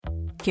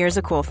Here's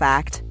a cool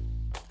fact.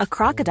 A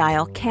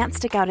crocodile can't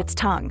stick out its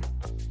tongue.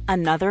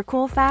 Another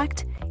cool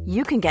fact,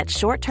 you can get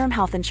short-term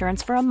health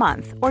insurance for a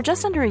month or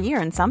just under a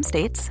year in some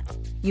states.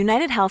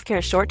 United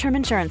Healthcare short-term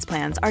insurance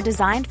plans are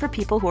designed for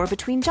people who are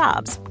between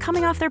jobs,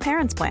 coming off their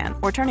parents' plan,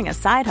 or turning a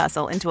side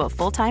hustle into a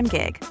full-time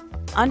gig.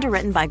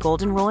 Underwritten by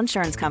Golden Rule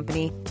Insurance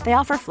Company, they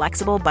offer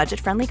flexible,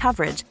 budget-friendly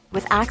coverage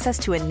with access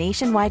to a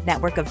nationwide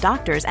network of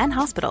doctors and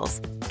hospitals.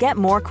 Get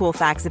more cool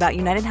facts about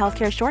United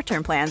Healthcare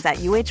short-term plans at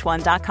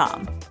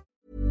uh1.com.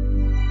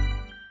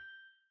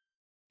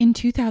 In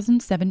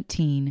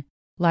 2017,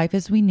 Life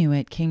as We Knew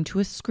It came to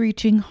a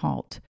screeching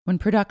halt when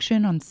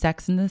production on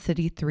Sex and the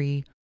City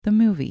 3, the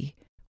movie,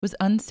 was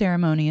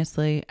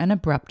unceremoniously and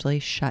abruptly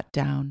shut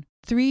down.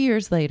 3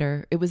 years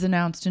later, it was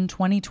announced in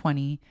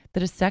 2020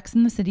 that a Sex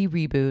and the City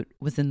reboot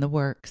was in the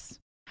works.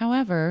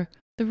 However,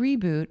 the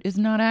reboot is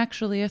not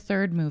actually a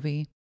third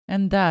movie,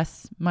 and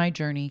thus my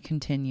journey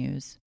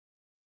continues.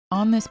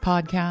 On this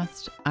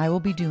podcast, I will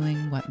be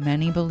doing what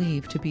many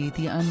believe to be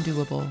the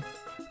undoable.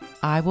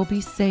 I will be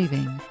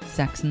saving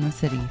Sex and the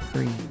City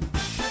free.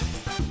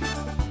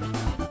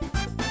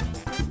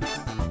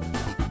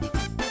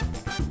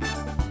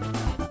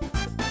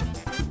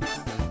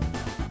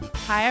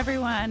 Hi,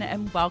 everyone,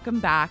 and welcome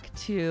back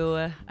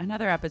to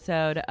another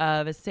episode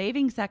of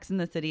Saving Sex and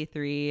the City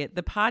 3,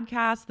 the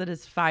podcast that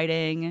is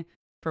fighting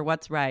for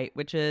what's right,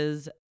 which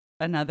is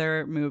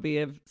another movie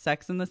of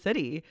Sex and the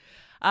City.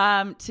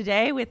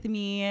 Today with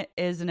me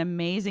is an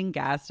amazing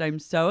guest. I'm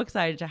so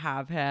excited to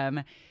have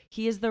him.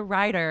 He is the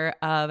writer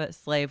of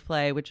Slave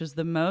Play, which is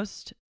the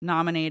most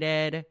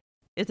nominated.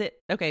 Is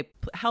it? Okay,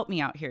 help me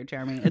out here,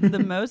 Jeremy. It's the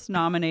most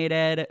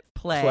nominated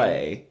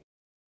play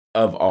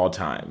of all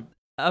time.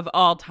 Of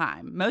all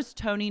time. Most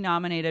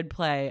Tony-nominated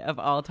play of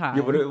all time.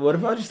 Yeah, what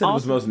if I just said it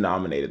was most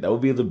nominated? That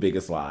would be the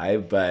biggest lie,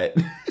 but...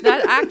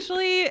 That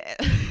actually...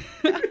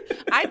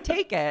 I'd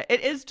take it.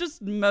 It is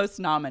just most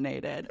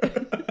nominated.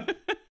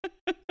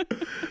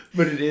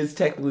 But it is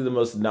technically the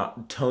most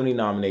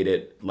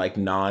Tony-nominated, like,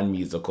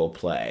 non-musical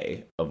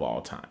play of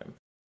all time.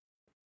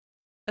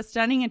 A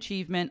stunning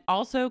achievement.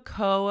 Also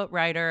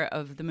co-writer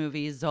of the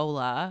movie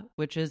Zola,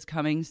 which is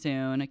coming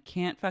soon. I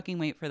can't fucking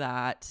wait for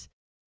that.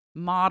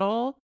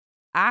 Model,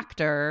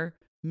 actor,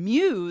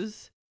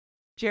 muse,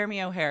 Jeremy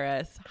O.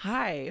 Harris.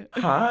 Hi.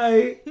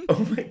 Hi.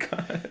 Oh my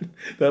God.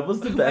 That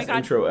was the best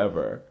intro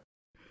ever.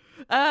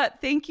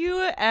 Thank you.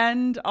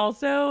 And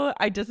also,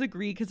 I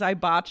disagree because I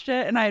botched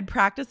it and I had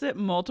practiced it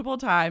multiple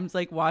times,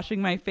 like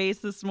washing my face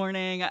this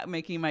morning,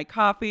 making my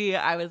coffee.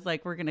 I was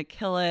like, we're going to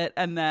kill it.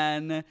 And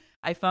then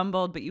I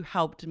fumbled, but you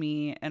helped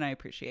me, and I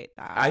appreciate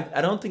that.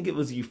 I don't think it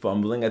was you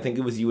fumbling. I think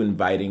it was you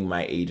inviting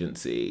my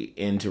agency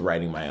into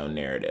writing my own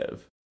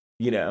narrative.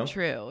 You know?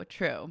 True.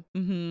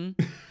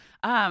 Mm-hmm.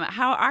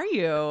 How are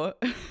you?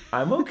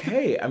 I'm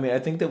okay. I mean, I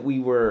think that we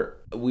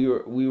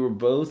were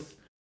both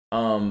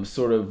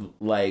sort of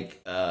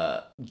like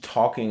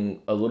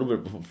talking a little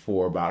bit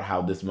before about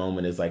how this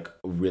moment is like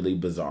really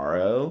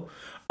bizarro.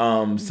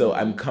 So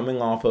I'm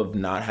coming off of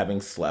not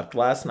having slept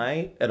last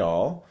night at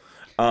all.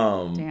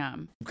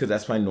 Damn. Because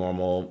that's my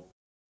normal,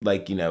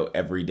 like, you know,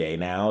 every day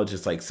now.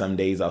 Just like some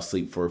days I'll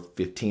sleep for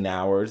 15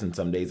 hours and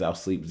some days I'll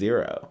sleep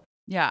 0.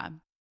 Yeah.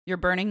 You're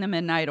burning the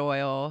midnight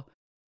oil.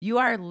 You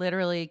are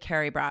literally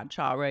Carrie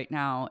Bradshaw right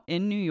now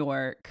in New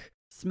York,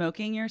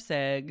 smoking your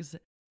cigs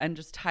and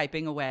just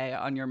typing away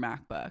on your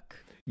MacBook.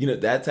 You know,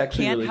 that's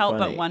actually Can't really help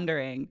funny. but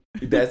wondering.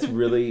 That's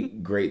really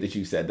great that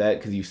you said that,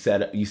 because you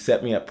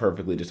set me up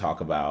perfectly to talk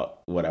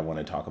about what I want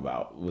to talk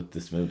about with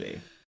this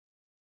movie.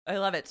 I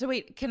love it. So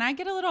wait, can I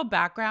get a little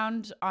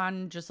background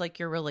on just like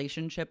your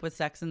relationship with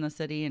Sex and the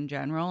City in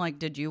general? Like,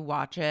 did you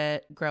watch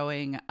it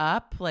growing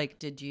up? Like,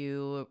 did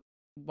you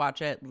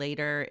watch it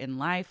later in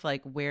life?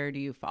 Like, where do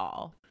you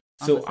fall?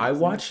 So I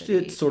watched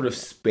it sort of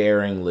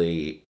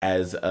sparingly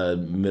as a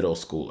middle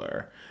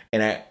schooler.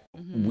 And I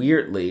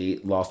weirdly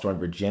lost my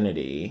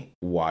virginity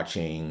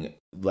watching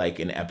like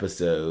an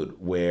episode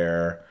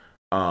where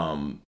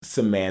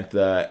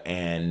Samantha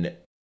and,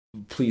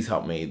 please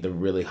help me, the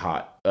really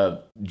hot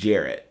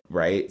Jarrett,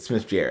 right?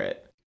 Smith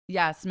Jarrett.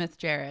 Yeah, Smith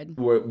Jarrett.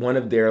 Where one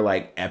of their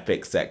like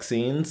epic sex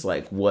scenes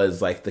like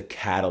was like the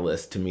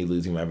catalyst to me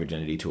losing my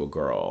virginity to a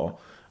girl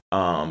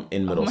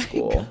in middle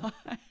school.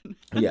 God.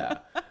 Yeah.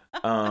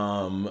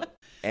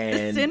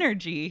 And the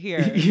synergy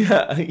here.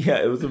 Yeah,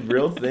 it was a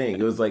real thing.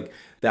 It was like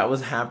that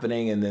was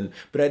happening, and then,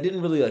 but I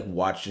didn't really like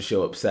watch the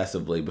show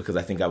obsessively because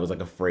I think I was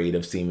like afraid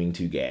of seeming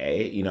too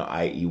gay, you know,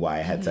 i.e. why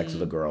I had sex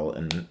with a girl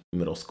in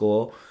middle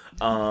school.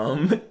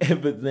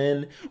 But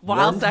then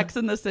while Sex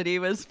and the City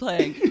was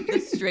playing, the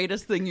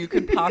straightest thing you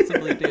could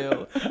possibly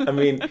do. I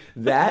mean,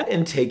 that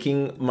and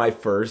taking my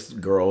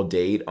first girl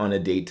date on a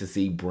date to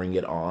see Bring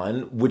It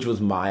On, which was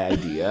my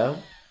idea.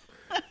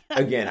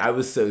 Again, I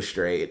was so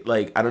straight.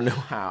 Like, I don't know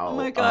how oh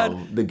my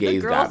God. The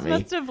gays got me. The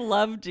girls must have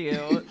loved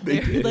you.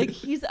 They're like,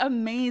 he's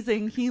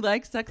amazing. He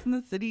likes Sex and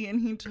the City, and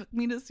he took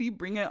me to see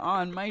Bring It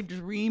On, my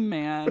dream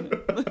man.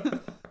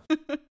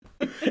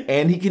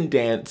 And he can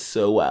dance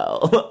so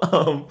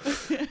well.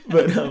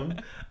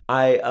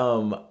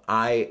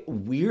 I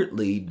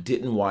weirdly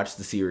didn't watch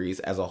the series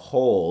as a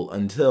whole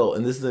until,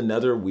 and this is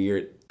another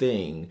weird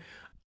thing,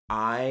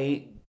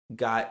 I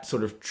got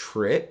sort of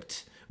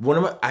tricked.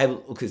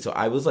 So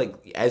I was like,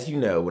 as you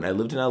know, when I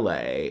lived in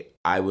LA,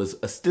 I was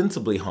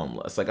ostensibly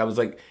homeless. Like I was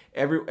like,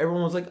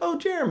 everyone was like, oh,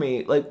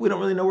 Jeremy, like we don't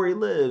really know where he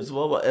lives.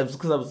 Well, it was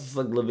because I was just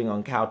like living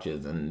on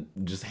couches and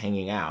just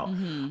hanging out,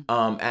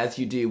 as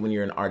you do when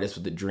you're an artist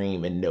with a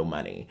dream and no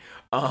money.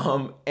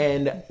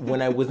 And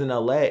when I was in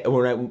LA,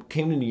 or when I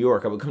came to New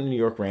York, I would come to New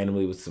York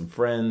randomly with some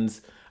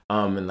friends.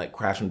 And like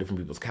crash on different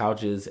people's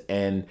couches.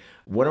 And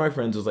one of my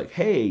friends was like,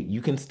 hey,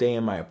 you can stay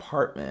in my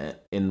apartment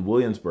in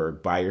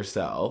Williamsburg by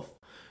yourself.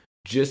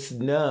 Just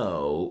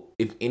know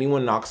if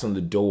anyone knocks on the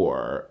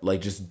door,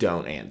 like just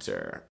don't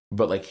answer.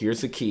 But like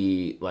here's the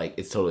key, like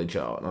it's totally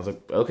chill. And I was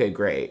like, okay,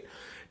 great.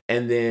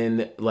 And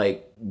then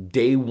like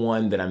day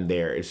one that I'm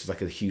there, it's just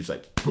like a huge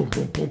like boom,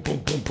 boom, boom, boom,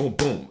 boom, boom,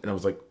 boom. And I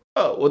was like,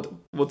 oh,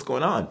 what's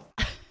going on?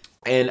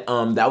 And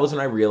that was when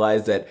I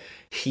realized that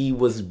he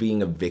was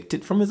being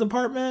evicted from his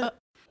apartment.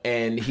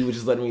 And he was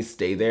just letting me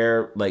stay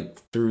there, like,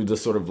 through the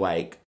sort of,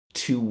 like,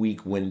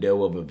 2-week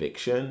window of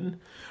eviction.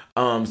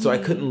 So I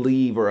couldn't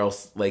leave or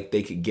else, like,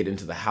 they could get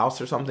into the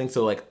house or something.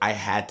 So, like, I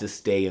had to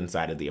stay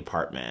inside of the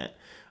apartment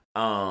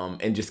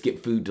and just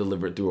get food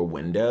delivered through a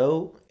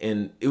window.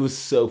 And it was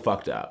so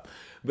fucked up.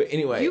 But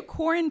anyway. You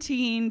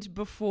quarantined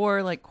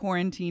before, like,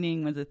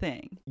 quarantining was a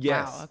thing.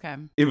 Yes. Wow, okay.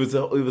 It was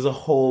a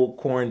whole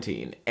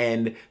quarantine.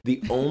 And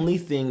the only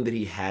thing that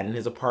he had in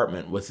his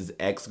apartment was his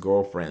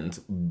ex-girlfriend's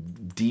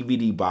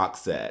DVD box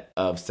set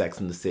of Sex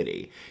and the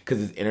City. Because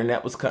his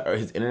internet was cut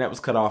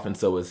off, and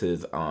so was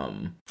his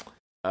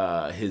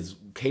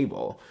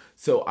cable.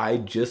 So I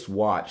just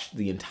watched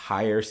the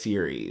entire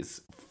series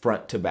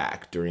front to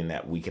back during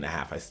that week and a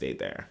half I stayed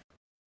there.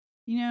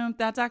 You know,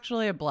 that's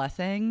actually a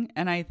blessing.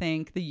 And I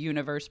think the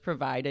universe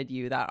provided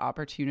you that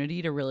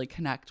opportunity to really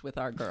connect with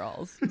our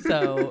girls.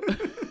 So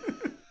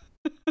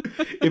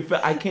if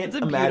I can't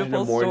imagine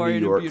a more New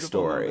York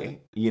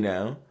story, you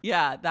know?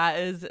 Yeah, that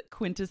is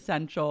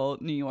quintessential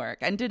New York.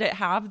 And did it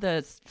have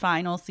the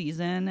final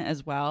season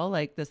as well,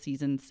 like the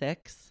season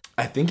 6?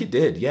 I think it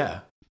did,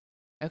 yeah.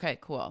 Okay,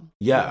 cool.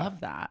 Yeah. I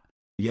love that.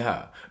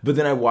 Yeah. But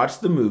then I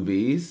watched the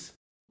movies.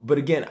 But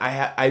again,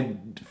 I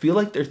feel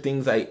like there are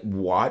things I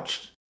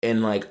watched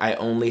and like I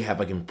only have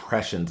like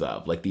impressions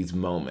of, like these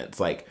moments,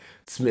 like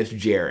Smith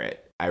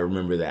Jarrett. I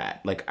remember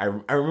that. Like I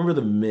remember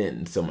the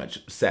men so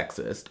much,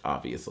 sexist,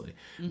 obviously.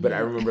 But I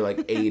remember like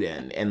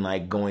Aiden and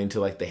like going to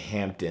like the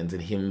Hamptons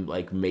and him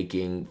like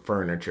making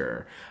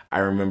furniture. I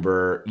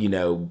remember, you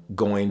know,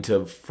 going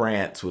to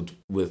France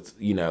with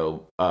you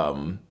know,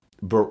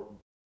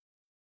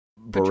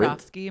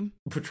 Petrovsky.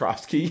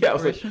 Yeah, I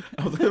was like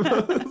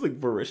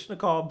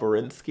Baryshnikov,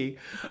 Borinsky.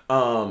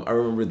 I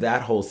remember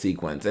that whole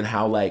sequence and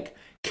how like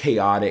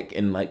chaotic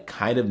and like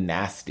kind of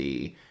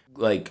nasty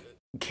like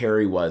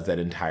Carrie was that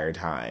entire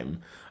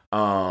time.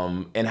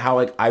 And how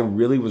like I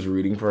really was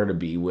rooting for her to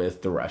be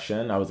with the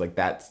Russian. I was like,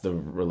 that's the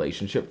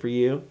relationship for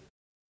you.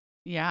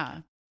 Yeah.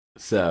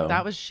 So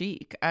that was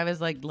chic. I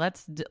was like,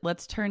 let's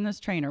turn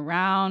this train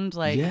around,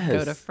 like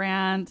go to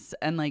France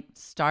and like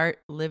start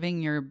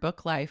living your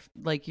book life,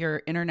 like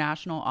your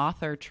international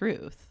author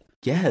truth.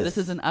 Yes. This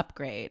is an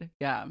upgrade.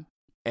 Yeah.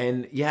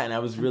 And I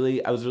was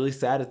really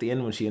sad at the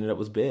end when she ended up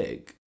with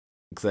Big,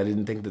 because I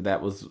didn't think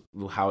that was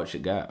how it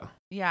should go.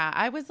 Yeah,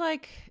 I was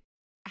like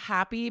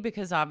happy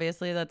because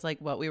obviously that's like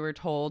what we were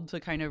told to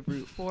kind of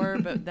root for.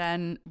 But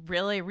then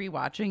really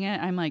rewatching it,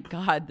 I'm like,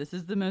 God, this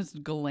is the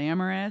most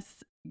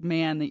glamorous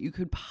man that you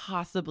could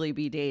possibly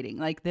be dating.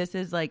 Like this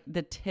is like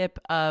the tip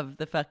of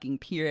the fucking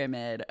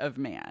pyramid of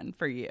man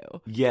for you.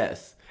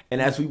 Yes.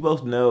 And as we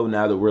both know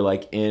now that we're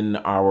like in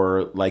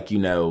our like, you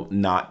know,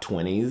 not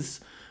 20s,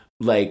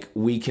 like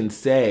we can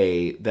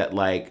say that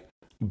like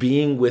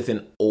being with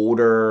an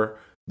older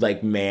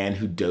like man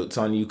who dotes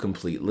on you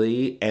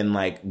completely and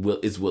like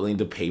is willing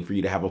to pay for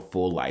you to have a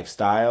full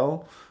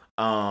lifestyle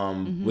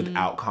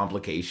without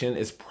complication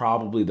is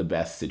probably the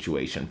best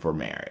situation for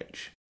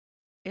marriage.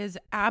 Is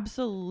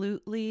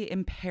absolutely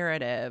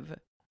imperative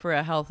for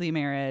a healthy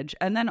marriage.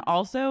 And then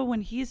also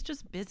when he's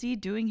just busy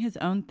doing his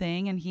own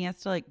thing and he has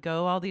to like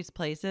go all these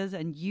places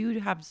and you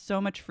have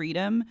so much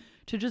freedom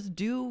to just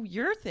do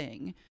your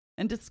thing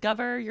and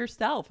discover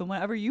yourself and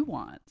whatever you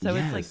want. So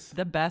It's like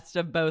the best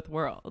of both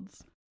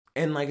worlds.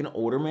 And like an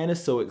older man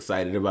is so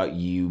excited about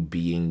you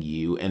being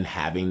you and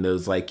having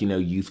those like, you know,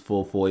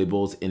 youthful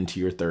foibles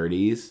into your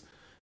 30s.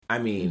 I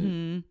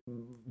mean,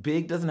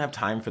 Big doesn't have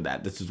time for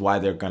that. This is why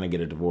they're going to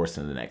get a divorce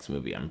in the next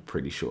movie, I'm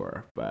pretty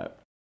sure. But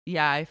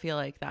yeah, I feel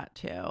like that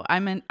too.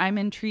 I'm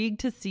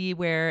intrigued to see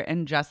where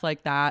And Just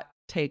Like That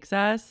takes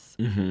us.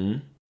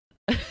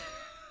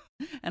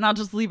 And I'll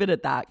just leave it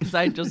at that because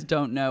I just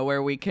don't know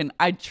where we can.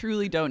 I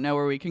truly don't know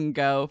where we can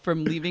go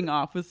from leaving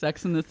off with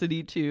Sex and the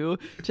City 2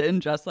 to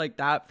And Just Like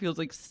That. Feels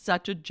like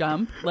such a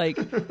jump. Like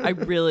I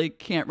really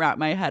can't wrap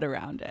my head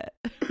around it.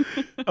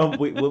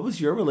 Wait, what was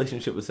your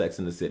relationship with Sex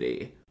and the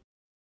City?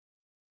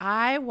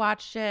 I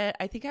watched it.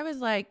 I think I was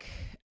like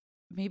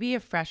maybe a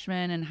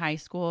freshman in high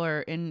school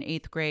or in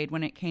 8th grade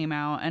when it came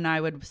out, and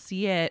I would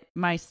see it.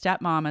 My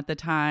stepmom at the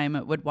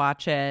time would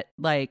watch it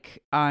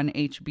like on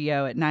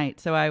HBO at night.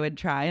 So I would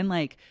try and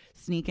like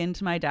sneak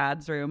into my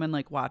dad's room and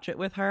like watch it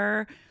with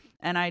her.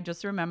 And I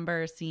just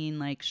remember seeing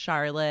like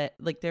Charlotte,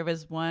 like there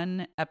was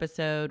one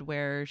episode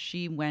where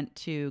she went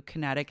to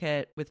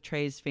Connecticut with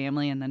Trey's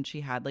family, and then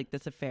she had like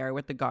this affair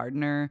with the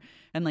gardener,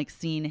 and like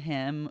seeing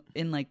him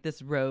in like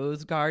this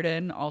rose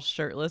garden all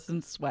shirtless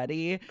and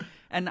sweaty.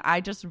 And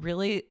I just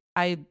really,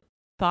 I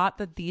thought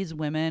that these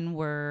women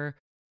were,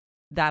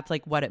 that's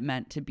like what it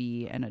meant to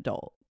be an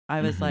adult.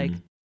 I was like,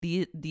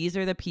 these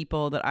are the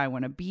people that I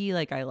want to be.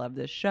 Like, I love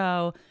this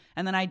show.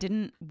 And then I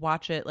didn't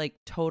watch it like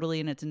totally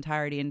in its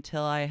entirety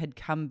until I had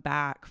come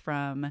back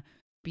from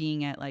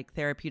being at like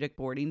therapeutic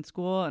boarding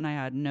school, and I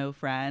had no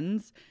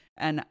friends,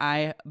 and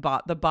I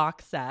bought the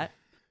box set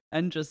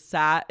and just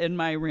sat in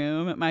my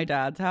room at my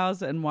dad's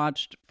house and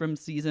watched from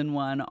season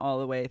 1 all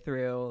the way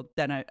through.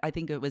 Then I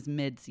think it was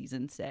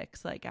mid-season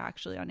 6, like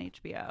actually on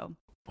HBO.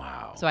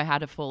 Wow. So I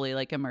had a fully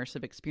like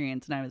immersive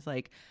experience, and I was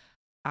like,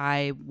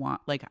 I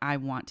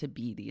want to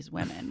be these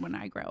women when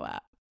I grow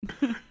up.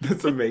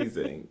 That's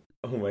amazing.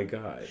 Oh my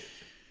God.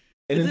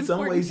 And it's in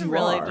some ways you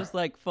really are. just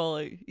like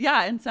fully.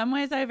 Yeah, in some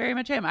ways I very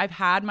much am. I've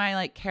had my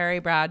like Carrie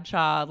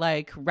Bradshaw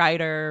like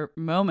writer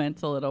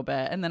moments a little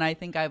bit. And then I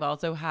think I've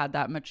also had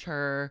that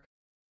mature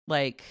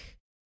like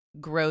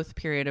growth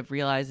period of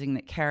realizing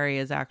that Carrie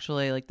is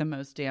actually like the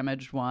most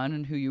damaged one,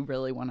 and who you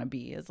really want to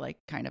be is like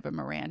kind of a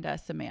Miranda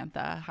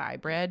Samantha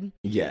hybrid.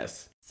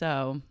 Yes.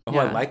 So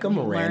I like a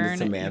Miranda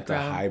Samantha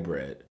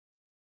hybrid.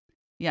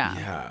 Yeah.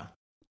 Yeah.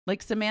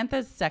 Like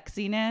Samantha's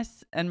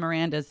sexiness and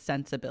Miranda's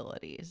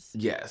sensibilities.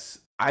 Yes.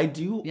 I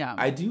do. Yeah.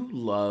 I do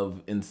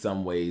love in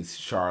some ways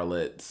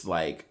Charlotte's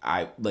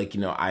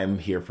I'm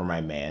here for my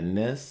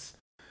manness.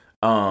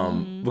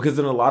 Because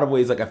in a lot of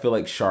ways, like I feel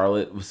like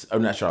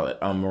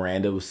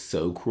Miranda was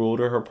so cruel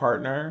to her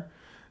partner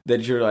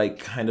that you're like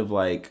kind of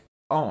like,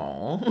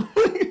 oh.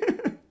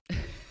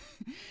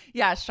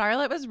 Yeah,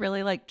 Charlotte was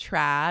really like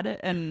trad,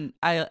 and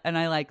I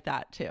like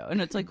that too.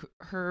 And it's like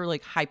her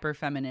like hyper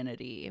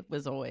femininity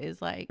was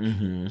always like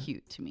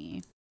cute to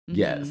me. Mm-hmm.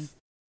 Yes.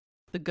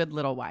 The good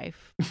little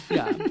wife.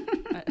 Yeah.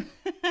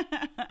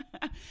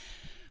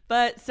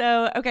 But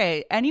so,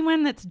 okay,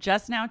 anyone that's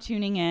just now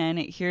tuning in,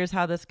 here's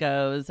how this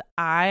goes.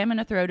 I'm going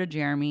to throw to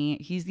Jeremy.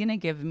 He's going to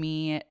give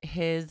me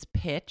his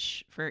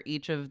pitch for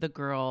each of the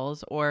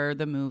girls or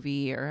the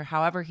movie or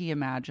however he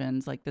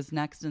imagines like this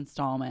next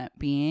installment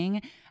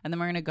being. And then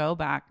we're going to go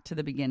back to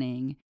the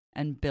beginning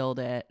and build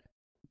it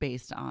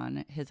based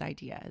on his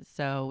ideas.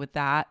 So with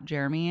that,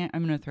 Jeremy,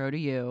 I'm going to throw to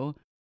you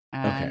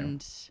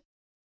and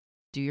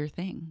do your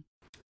thing.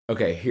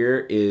 Okay,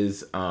 here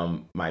is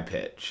my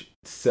pitch.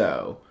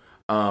 So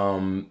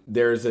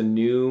there's a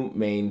new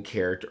main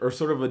character, or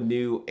sort of a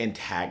new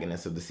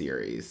antagonist of the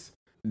series,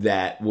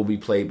 that will be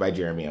played by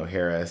Jeremy O.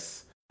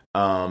 Harris.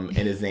 And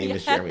his name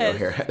is Jeremy O.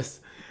 Harris.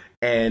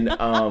 And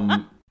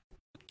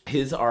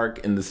his arc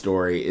in the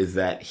story is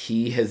that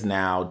he has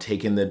now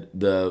taken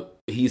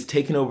he's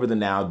taken over the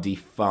now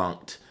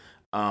defunct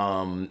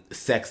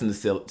Sex and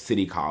the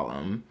City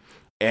column,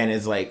 and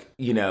is like,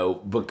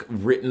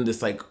 written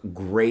this like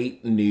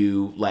great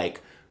new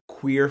like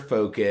queer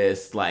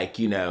focused like,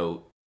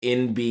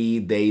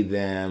 NB, they,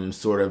 them,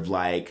 sort of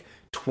like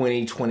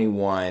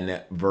 2021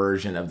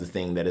 version of the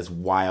thing that is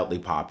wildly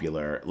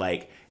popular.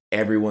 Like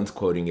everyone's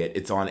quoting it.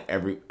 It's on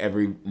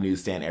every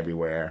newsstand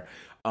everywhere.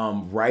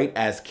 Right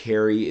as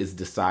Carrie is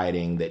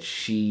deciding that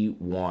she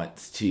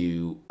wants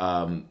to,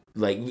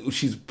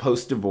 she's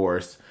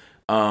post-divorce,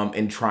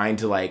 and trying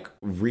to like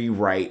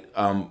rewrite,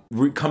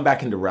 come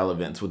back into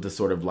relevance with the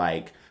sort of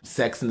like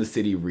Sex and the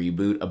City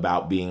reboot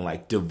about being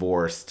like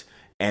divorced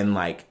and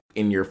like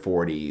in your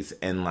 40s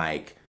and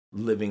like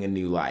living a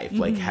new life,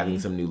 like having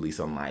some new lease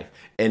on life.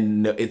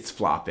 And no, it's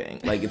flopping.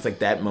 Like it's like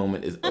that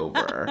moment is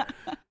over.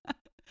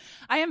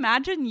 I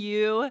imagine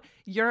you're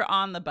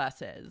on the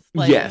buses.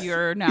 Like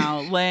you're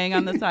now laying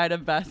on the side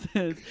of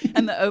buses,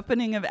 and the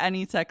opening of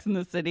any Sex in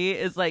the City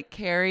is like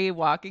Carrie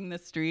walking the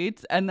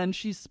streets, and then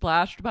she's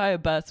splashed by a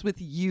bus with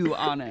you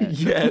on it.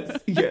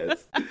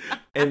 Yes.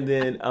 And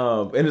then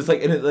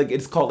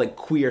it's called like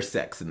Queer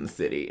Sex in the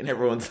City, and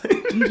everyone's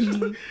like,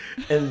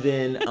 and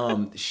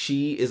then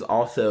she is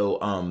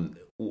also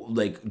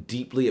like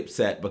deeply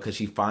upset because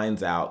she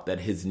finds out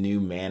that his new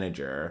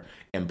manager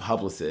and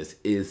publicist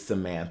is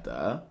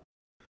Samantha.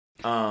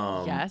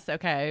 Yes,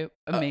 okay.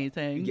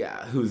 Amazing.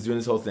 Who's doing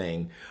this whole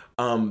thing.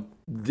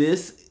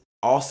 This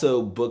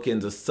also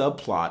bookends a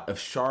subplot of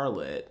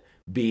Charlotte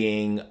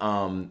being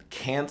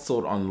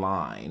canceled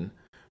online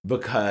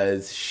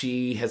because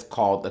she has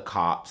called the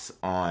cops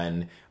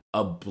on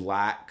a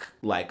black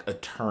like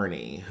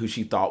attorney who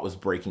she thought was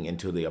breaking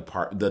into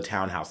the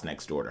townhouse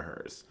next door to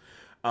hers.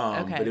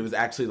 But it was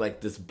actually like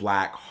this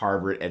black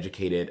Harvard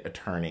educated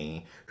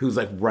attorney who's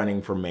like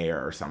running for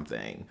mayor or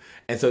something.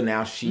 And so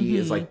now she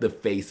is like the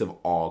face of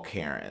all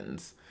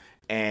Karens.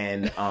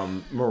 And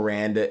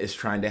Miranda is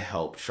trying to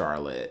help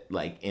Charlotte,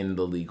 like, in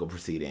the legal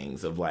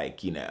proceedings of,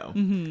 like, you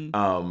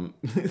know,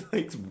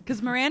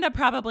 because Miranda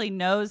probably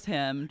knows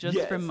him just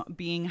from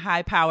being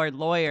high-powered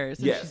lawyers.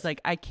 And she's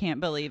like, I can't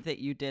believe that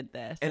you did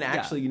this. And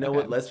actually, you know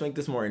what? Let's make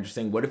this more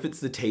interesting. What if it's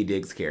the Taye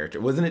Diggs character?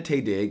 Wasn't it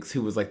Taye Diggs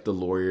who was, like, the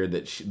lawyer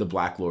the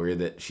black lawyer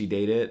that she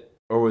dated?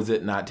 Or was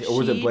it not? Or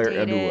was it Blair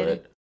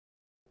Underwood?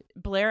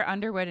 Blair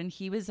Underwood, and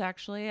he was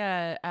actually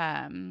the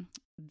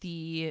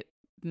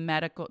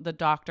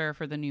doctor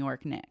for the New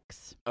York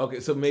Knicks.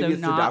 Okay, so maybe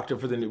it's the doctor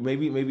for the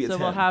maybe it's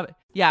him.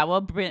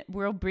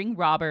 We'll bring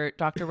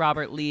Dr.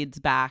 Robert Leeds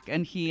back,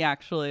 and he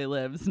actually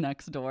lives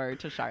next door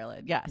to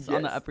Charlotte. Yes,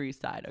 on the Upper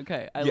East Side.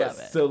 Okay, I love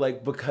it. So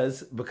like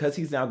because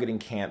he's now getting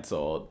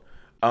canceled,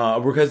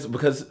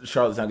 because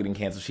Charlotte's now getting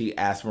canceled, she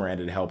asked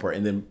Miranda to help her,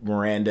 and then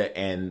Miranda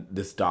and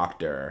this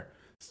doctor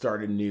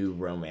start a new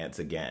romance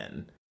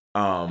again.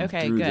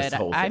 Okay, through good. This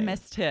whole thing. I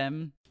missed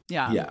him.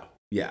 Yeah.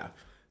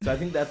 So I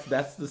think that's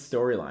the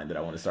storyline that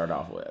I want to start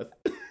off with.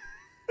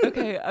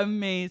 Okay,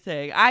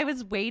 amazing. I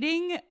was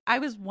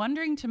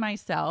wondering to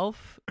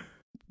myself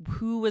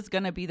who was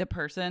going to be the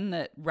person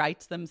that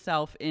writes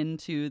themselves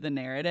into the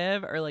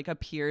narrative or like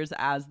appears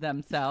as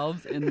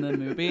themselves in the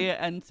movie.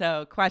 And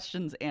so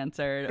questions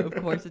answered. Of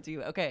course it's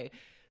you. Okay,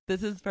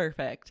 this is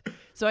perfect.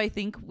 So I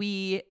think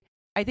we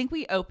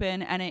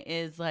open and it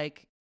is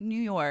like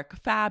New York,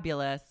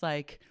 fabulous,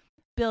 like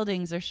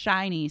buildings are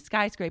shiny,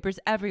 skyscrapers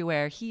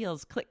everywhere,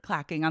 heels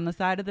click-clacking on the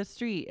side of the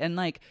street. And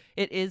like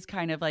it is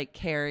kind of like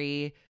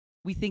Carrie.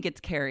 We think it's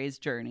Carrie's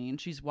journey,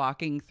 and she's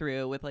walking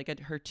through with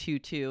like her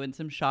tutu and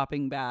some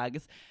shopping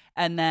bags.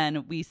 And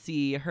then we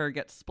see her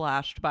get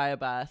splashed by a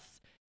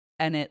bus,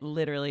 and it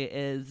literally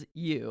is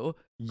you,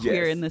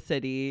 Queer in the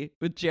City,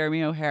 with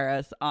Jeremy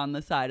O'Harris on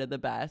the side of the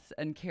bus,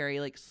 and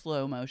Carrie like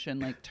slow motion,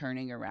 like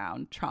turning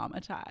around,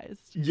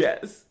 traumatized.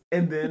 Yes.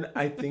 And then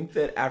I think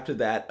that after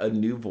that, a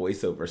new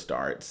voiceover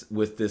starts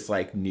with this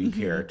like new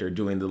character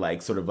doing the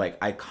like sort of like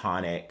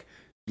iconic,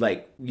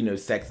 like, you know,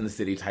 Sex and the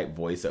City type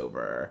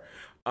voiceover.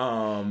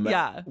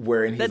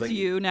 Wherein he's that's like,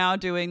 you now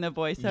doing the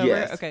voiceover.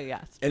 Yes. Okay,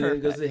 yes. And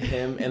perfect. then it goes to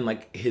him and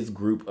like his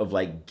group of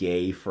like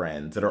gay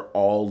friends that are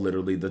all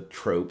literally the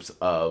tropes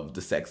of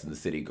the Sex and the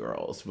City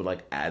girls, but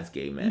like as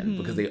gay men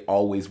because they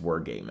always were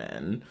gay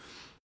men.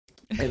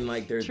 And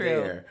like they're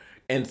there.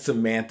 And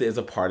Samantha is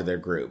a part of their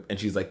group, and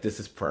she's like, "This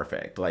is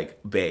perfect, like,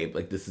 babe,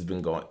 like this has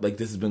been going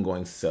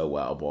so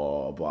well,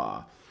 blah blah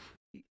blah."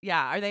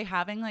 Yeah, are they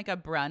having like a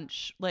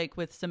brunch like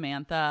with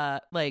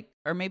Samantha, like,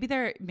 or maybe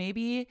they're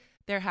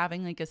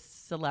having like a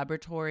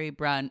celebratory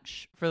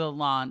brunch for the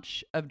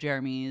launch of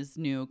Jeremy's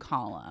new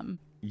column.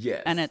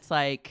 Yes, and it's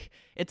like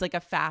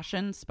a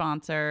fashion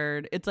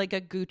sponsored, it's like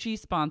a Gucci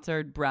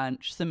sponsored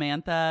brunch.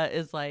 Samantha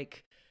is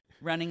like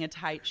running a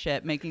tight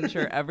ship, making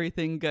sure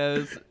everything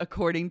goes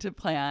according to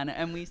plan.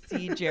 And we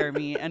see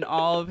Jeremy and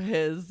all of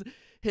his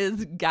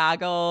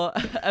gaggle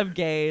of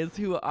gays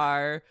who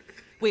are...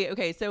 Wait,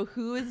 okay, so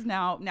who is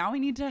now we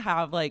need to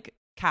have, like,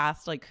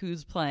 cast, like,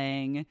 who's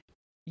playing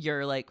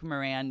your, like,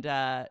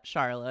 Miranda,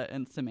 Charlotte,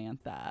 and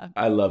Samantha.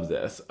 I love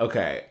this.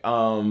 Okay,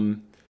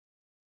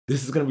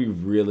 this is going to be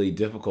really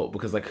difficult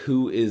because, like,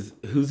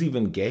 who's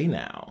even gay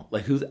now?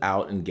 Like, who's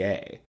out and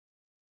gay?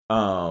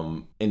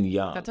 And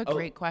young. That's a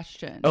great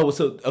question. Oh,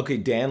 so okay,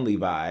 Dan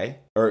Levy.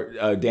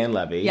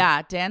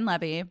 Yeah, Dan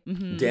Levy.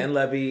 Mm-hmm. Dan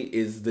Levy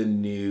is the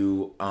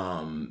new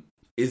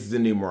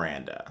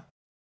Miranda.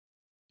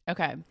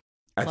 Okay.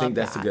 I think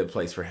that's a good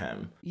place for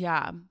him.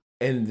 Yeah.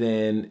 And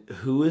then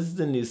who is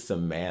the new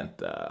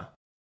Samantha?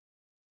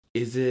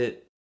 Is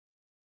it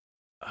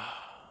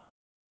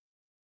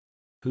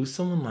who's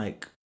someone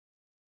like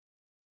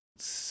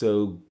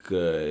so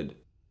good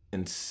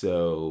and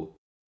so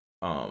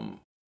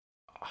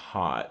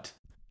hot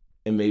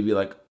and maybe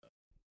like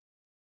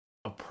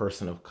a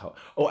person of color?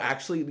 Oh,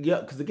 actually, yeah,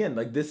 because again,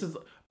 like this is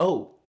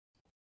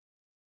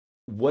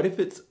what if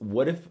it's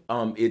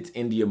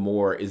India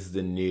Moore is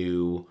the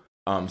new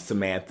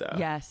Samantha?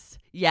 Yes.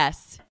 I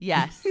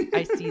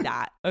see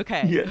that.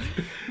 Okay. Yes.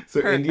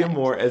 So perfect. India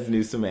Moore as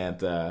new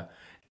Samantha,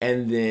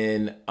 and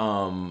then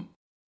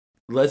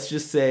let's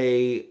just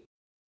say.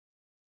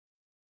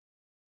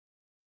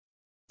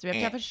 So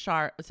we have to have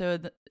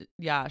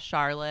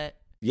Charlotte.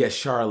 Yeah,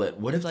 Charlotte.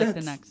 What if like that's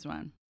the next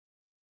one?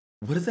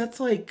 What if that's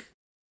like?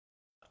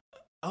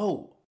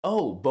 Oh,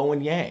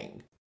 Bowen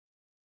Yang.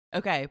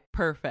 Okay,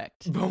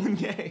 perfect. Bowen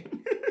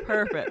Yang.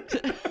 Perfect.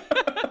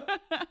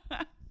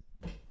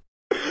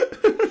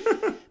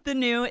 The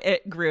new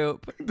it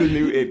group. The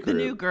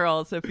new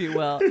girls, if you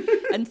will.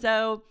 And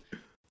so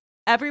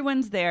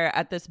everyone's there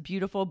at this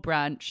beautiful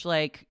brunch.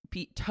 Like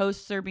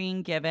toasts are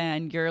being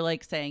given. You're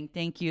like saying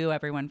thank you,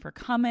 everyone, for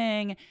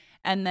coming.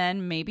 And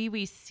then maybe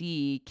we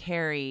see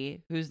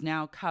Carrie, who's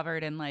now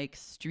covered in like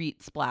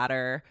street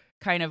splatter,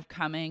 kind of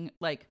coming,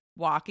 like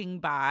walking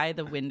by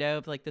the window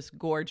of like this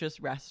gorgeous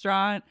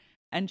restaurant.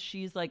 And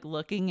she's like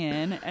looking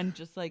in and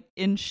just like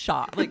in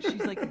shock. Like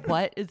she's like,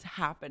 what is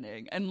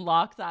happening? And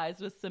locks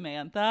eyes with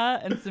Samantha.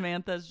 And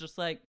Samantha's just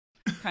like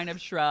kind of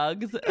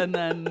shrugs. And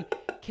then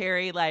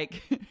Carrie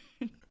like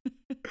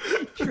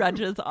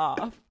trudges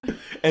off.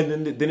 And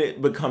then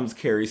it becomes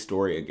Carrie's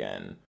story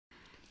again.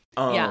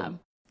 Yeah.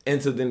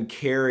 And so then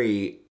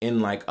Carrie, in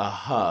like a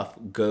huff,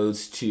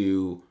 goes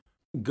to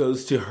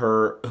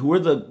her. Who are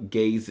the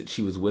gays that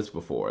she was with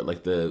before?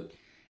 Like the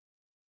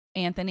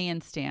Anthony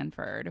and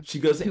Stanford. She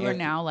goes to who are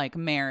now like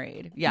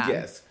married. Yeah.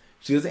 Yes.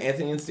 She goes to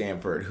Anthony and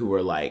Stanford, who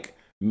are like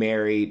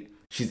married.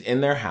 She's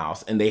in their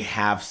house, and they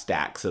have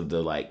stacks of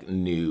the like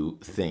new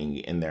thing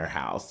in their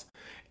house.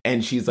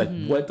 And she's like,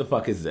 what the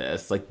fuck is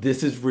this? Like,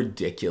 this is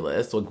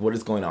ridiculous. Like, what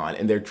is going on?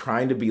 And they're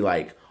trying to be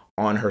like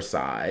on her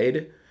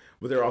side,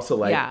 but they're also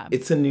like,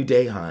 it's a new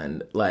day,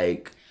 hun.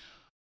 Like,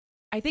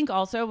 I think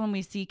also when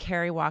we see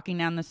Carrie walking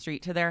down the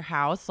street to their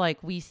house,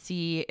 like we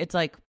see it's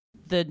like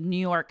the New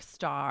York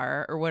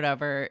Star or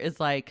whatever is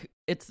like,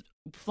 it's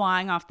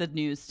flying off the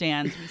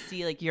newsstands. We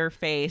see like your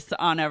face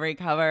on every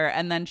cover.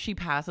 And then she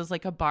passes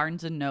like a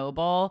Barnes and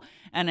Noble,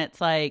 and it's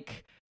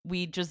like,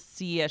 we just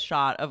see a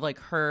shot of like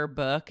her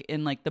book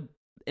in like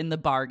in the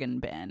bargain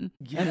bin.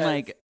 Yes. And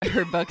like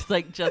her book's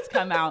like just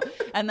come out.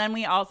 And then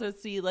we also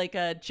see like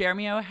a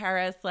Jeremy O.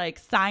 Harris like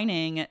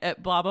signing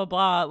at blah blah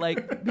blah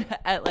like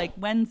at like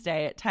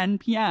Wednesday at 10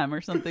 p.m.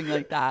 or something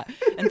like that.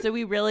 And so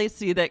we really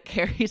see that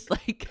Carrie's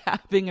like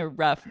having a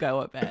rough go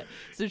of it.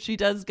 So she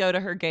does go to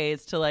her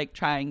gays to like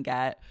try and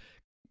get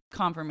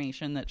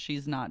confirmation that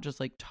she's not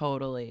just like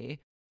totally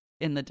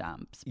in the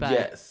dumps. But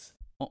yes.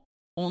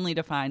 Only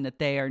to find that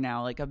they are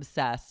now like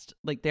obsessed,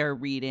 like they're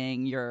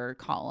reading your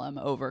column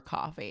over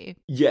coffee.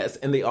 Yes,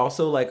 and they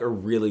also like are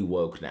really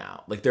woke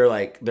now. Like they're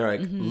like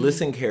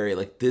listen, Carrie,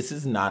 like this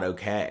is not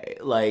okay.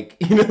 Like,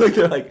 you know, like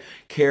they're like,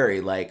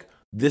 Carrie, like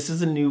this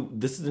is a new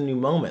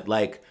moment.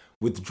 Like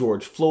with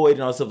George Floyd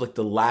and all that stuff, like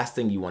the last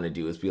thing you want to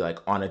do is be like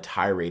on a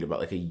tirade about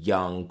like a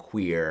young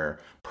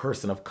queer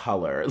person of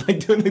color.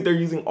 Like doing like they're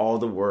using all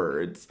the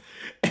words.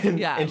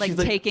 And like she's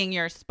taking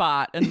your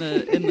spot in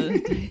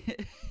the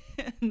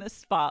in the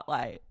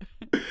spotlight.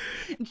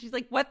 And she's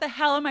like, what the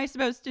hell am I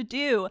supposed to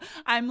do?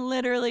 I'm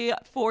literally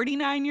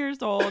 49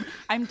 years old.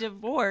 I'm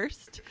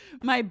divorced.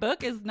 My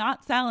book is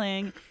not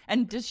selling.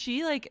 And is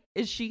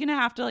she gonna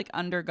have to like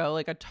undergo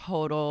like a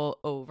total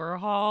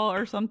overhaul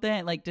or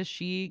something? Like, does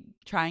she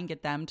try and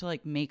get them to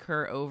like make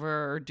her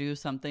over or do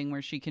something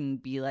where she can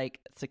be like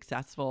a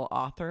successful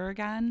author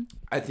again?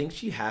 I think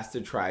she has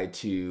to try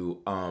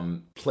to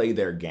play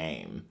their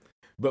game.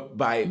 But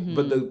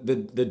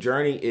the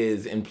journey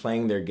is in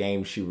playing their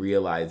game, she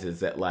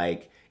realizes that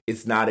like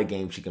it's not a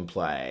game she can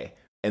play,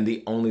 and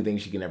the only thing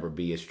she can ever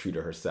be is true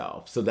to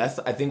herself. So that's,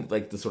 I think,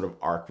 like the sort of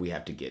arc we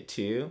have to get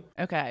to.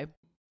 Okay.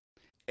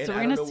 And so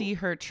we're gonna see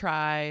her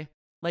try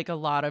like a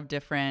lot of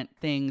different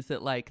things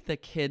that like the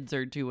kids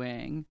are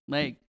doing.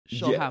 Like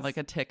she'll have like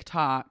a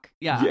TikTok.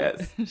 Yeah.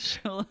 Yes.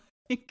 She'll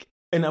like.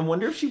 And I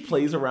wonder if she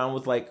plays around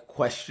with like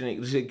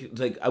questioning.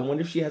 Like I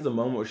wonder if she has a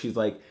moment where she's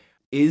like,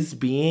 is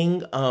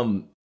being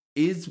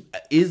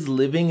is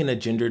living in a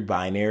gendered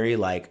binary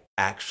like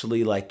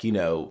actually like, you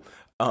know,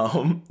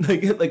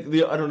 like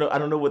I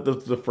don't know what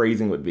the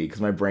phrasing would be because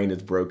my brain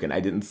is broken.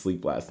 I didn't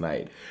sleep last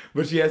night.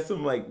 But she has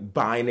some like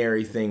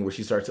binary thing where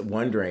she starts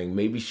wondering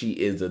maybe she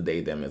is a they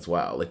them as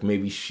well. Like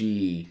maybe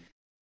she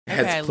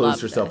has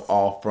closed herself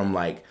off from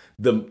like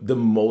the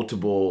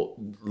multiple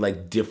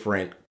like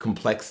different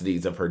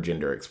complexities of her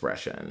gender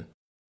expression.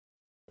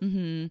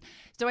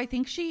 So I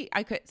think she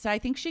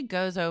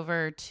goes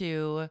over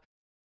to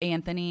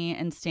Anthony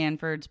and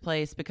Stanford's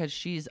place because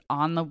she's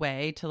on the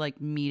way to like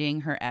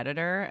meeting her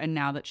editor, and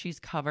now that she's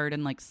covered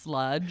in like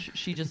sludge,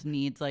 she just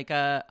needs like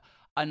a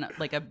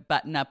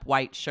button up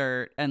white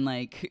shirt and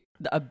like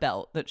a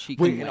belt that she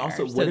can wear. And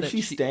also, what if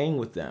she's staying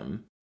with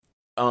them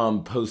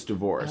post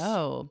divorce?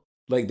 Oh,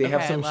 like they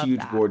have some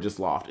huge gorgeous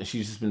loft, and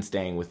she's just been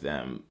staying with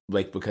them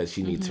like because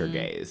she needs her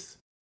gays.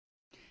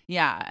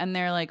 Yeah, and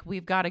they're like,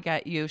 we've got to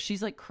get you.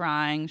 She's like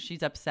crying.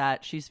 She's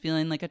upset. She's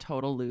feeling like a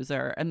total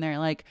loser. And they're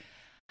like,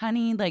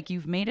 honey, like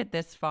you've made it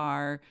this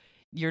far.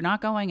 You're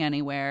not going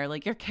anywhere.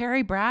 Like you're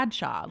Carrie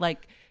Bradshaw.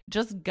 Like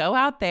just go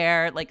out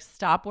there. Like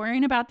stop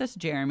worrying about this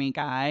Jeremy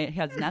guy. It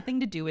has nothing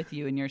to do with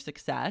you and your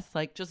success.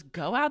 Like just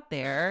go out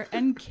there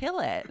and kill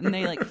it. And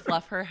they like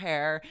fluff her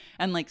hair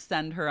and like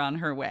send her on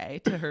her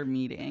way to her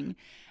meeting.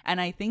 And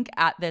I think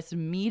at this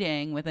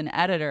meeting with an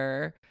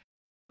editor,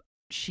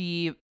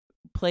 she,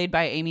 played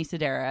by Amy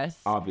Sedaris,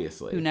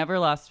 obviously, who never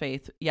lost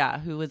faith. Yeah,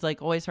 who was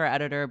like always her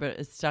editor, but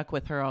is stuck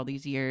with her all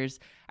these years.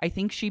 I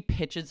think she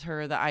pitches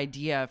her the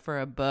idea for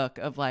a book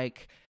of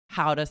like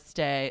how to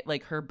stay,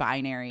 like her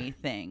binary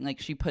thing. Like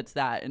she puts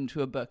that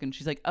into a book, and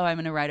she's like, "Oh, I'm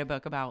going to write a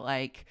book about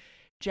like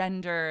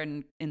gender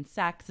and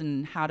sex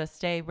and how to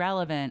stay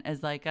relevant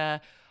as like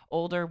a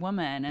older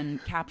woman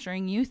and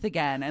capturing youth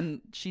again."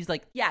 And she's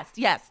like, yes,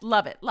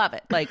 love it.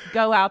 Like,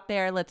 go out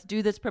there, let's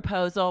do this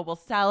proposal, we'll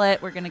sell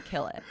it, we're gonna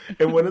kill it.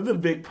 And one of the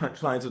big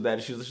punchlines of that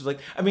is she's like,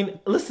 I mean,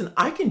 listen,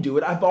 I can do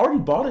it. I've already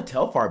bought a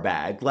Telfar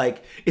bag.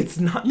 Like, it's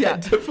not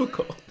that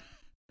difficult.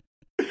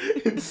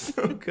 It's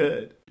so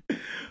good.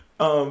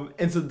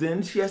 And so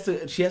then she has to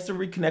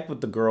reconnect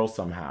with the girl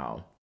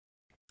somehow.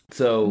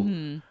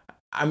 So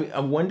I mean, I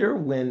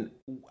wonder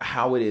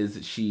how it is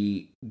that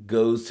she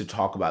goes to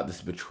talk about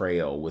this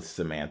betrayal with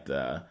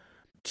Samantha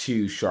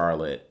to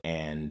Charlotte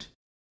and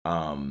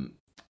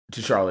Miranda.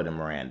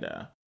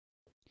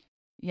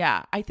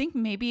 Yeah, I think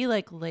maybe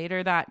like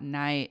later that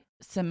night,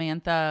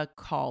 Samantha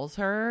calls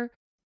her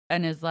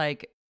and is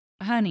like,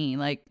 honey,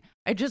 like,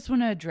 I just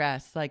want to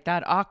address like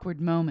that awkward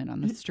moment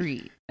on the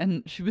street.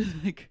 And she was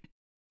like,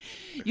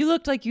 you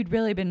looked like you'd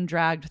really been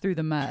dragged through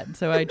the mud.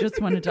 So I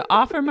just wanted to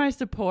offer my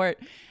support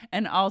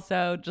and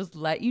also just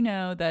let you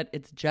know that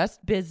it's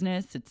just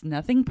business. It's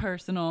nothing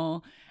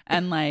personal.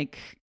 And like,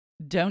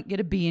 don't get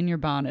a bee in your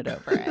bonnet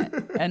over it.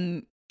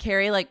 And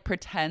Carrie like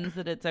pretends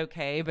that it's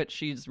okay, but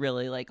she's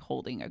really like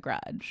holding a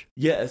grudge.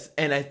 Yes.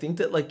 And I think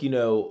that like,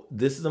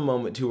 this is a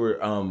moment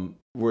too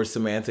where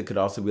Samantha could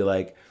also be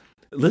like,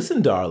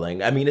 listen,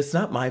 darling, I mean, it's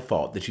not my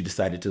fault that you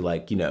decided to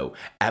like,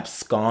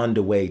 abscond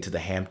away to the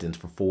Hamptons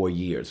for 4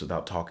 years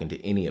without talking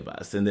to any of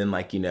us. And then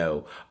like,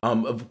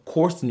 of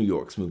course, New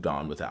York's moved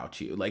on without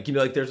you. Like,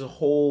 like there's a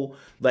whole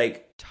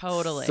like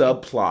totally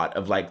subplot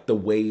of like the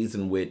ways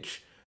in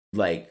which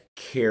like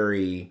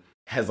Carrie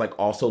has like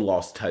also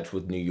lost touch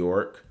with New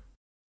York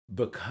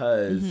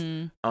because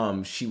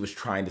she was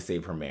trying to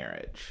save her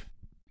marriage.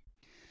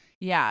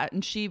 Yeah,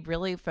 and she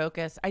really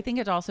focused. I think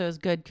it also is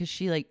good because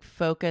she like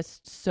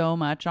focused so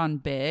much on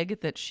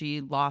Big that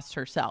she lost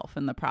herself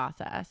in the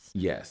process.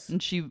 Yes.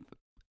 And she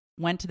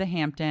went to the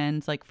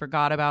Hamptons, like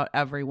forgot about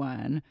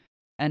everyone.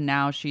 And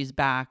now she's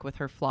back with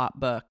her flop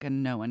book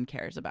and no one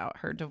cares about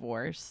her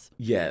divorce.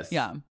 Yes.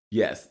 Yeah.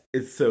 Yes.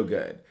 It's so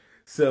good.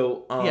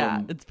 So,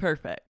 yeah, it's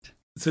perfect.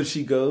 So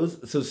she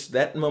goes, so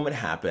that moment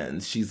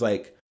happens. She's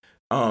like,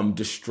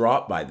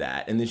 distraught by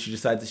that. And then she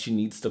decides that she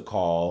needs to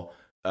call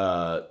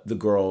the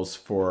girls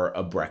for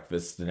a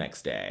breakfast the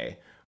next day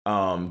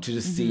to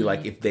just see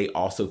like if they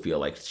also feel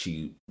like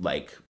she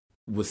like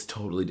was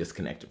totally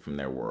disconnected from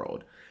their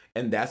world.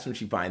 And that's when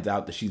she finds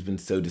out that she's been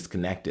so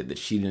disconnected that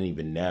she didn't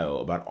even know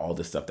about all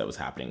the stuff that was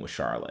happening with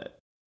Charlotte.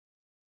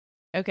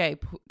 Okay,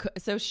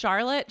 so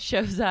Charlotte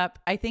shows up.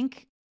 I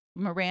think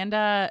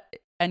Miranda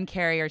and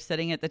Carrie are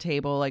sitting at the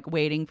table like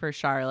waiting for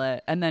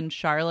Charlotte, and then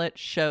Charlotte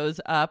shows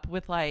up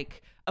with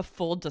like a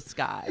full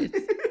disguise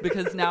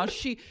because now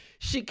she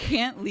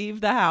can't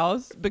leave the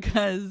house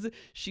because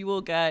she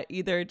will get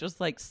either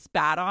just like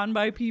spat on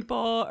by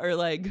people or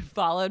like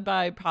followed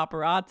by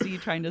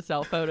paparazzi trying to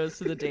sell photos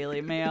to the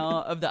Daily Mail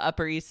of the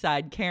Upper East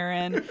Side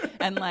Karen,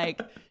 and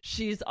like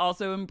she's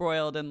also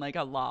embroiled in like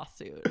a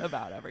lawsuit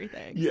about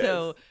everything. Yes.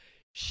 So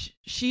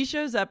she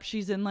shows up,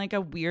 she's in like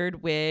a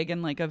weird wig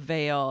and like a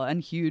veil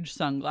and huge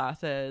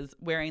sunglasses,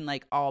 wearing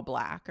like all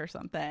black or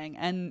something.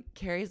 And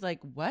Carrie's like,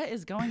 what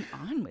is going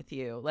on with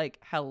you? Like,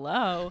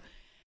 hello.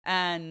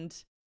 And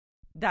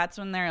that's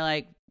when they're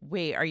like,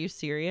 wait, are you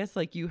serious?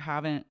 Like, you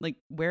haven't, like,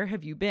 where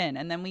have you been?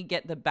 And then we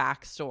get the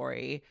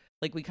backstory.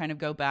 Like, we kind of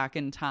go back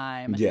in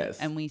time. Yes.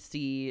 And we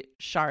see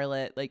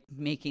Charlotte like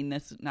making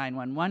this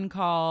 911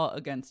 call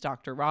against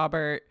Dr.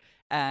 Robert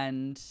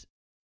and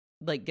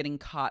like getting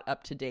caught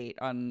up to date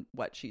on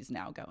what she's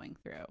now going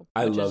through.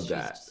 I love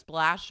that. She's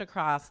splashed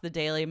across the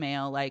Daily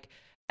Mail like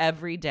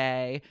every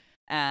day,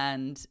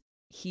 and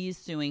he's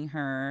suing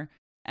her,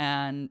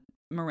 and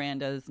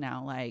Miranda's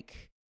now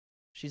like,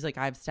 she's like,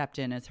 I've stepped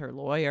in as her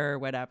lawyer or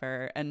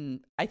whatever. And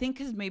I think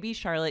because maybe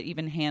Charlotte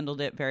even handled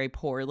it very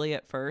poorly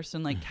at first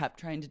and like kept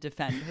trying to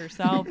defend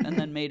herself and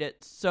then made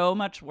it so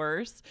much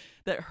worse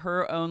that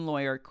her own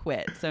lawyer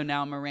quit. So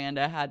now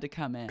Miranda had to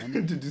come in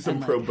to do some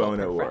and, pro like, help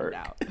bono her friend work.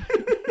 out.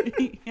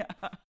 Yeah.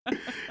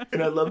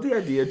 And I love the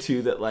idea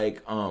too that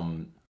like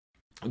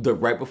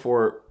right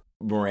before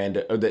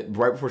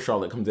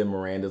Charlotte comes in,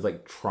 Miranda's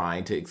like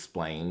trying to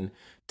explain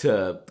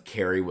to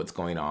Carrie what's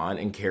going on,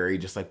 and Carrie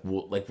just like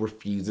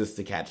refuses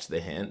to catch the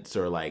hints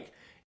or like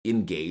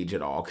engage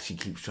at all because she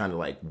keeps trying to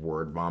like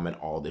word vomit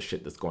all the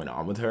shit that's going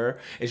on with her.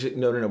 And she's like,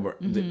 no.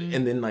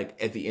 And then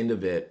like at the end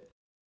of it,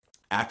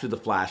 after the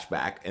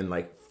flashback and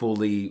like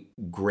fully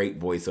great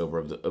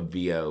voiceover of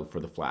VO for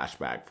the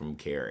flashback from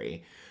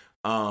Carrie,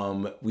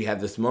 we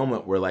have this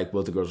moment where like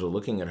both the girls are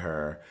looking at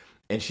her,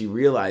 and she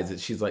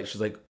realizes she's like,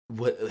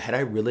 what, had I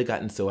really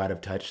gotten so out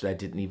of touch that I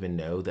didn't even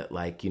know that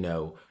like,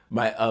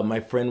 my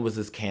friend was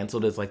as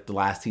canceled as like the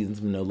last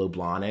season's Manolo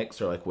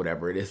Blahniks or like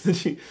whatever it is that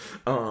she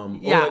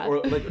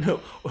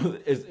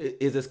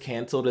is as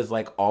canceled as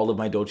like all of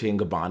my Dolce and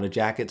Gabbana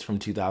jackets from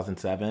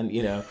 2007,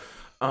 Yes.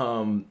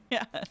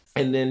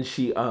 And then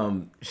she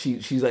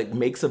like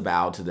makes a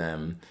vow to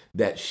them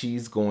that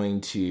she's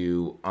going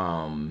to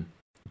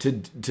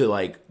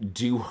like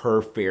do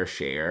her fair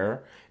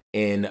share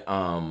in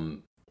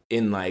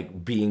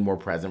like being more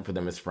present for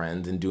them as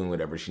friends and doing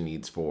whatever she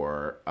needs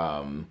for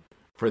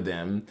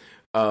them,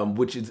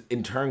 which is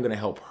in turn going to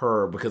help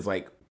her because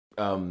like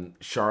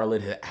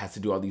Charlotte has to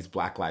do all these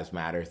Black Lives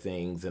Matter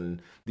things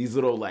and these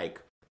little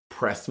like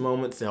press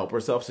moments to help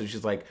herself. So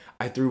she's like,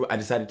 I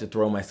decided to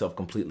throw myself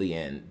completely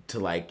in to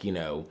like,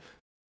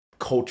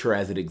 culture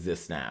as it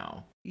exists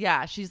now.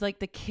 Yeah, she's like,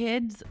 the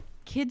kids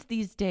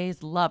these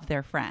days love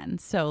their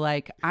friends. So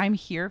like, I'm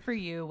here for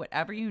you,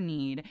 whatever you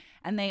need.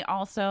 And they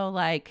also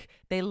like,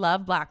 they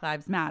love Black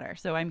Lives Matter.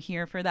 So I'm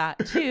here for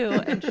that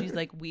too. And she's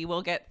like, we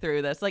will get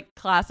through this. Like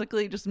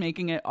classically just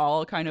making it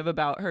all kind of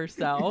about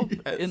herself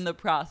Yes. in the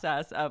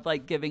process of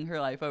like giving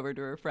her life over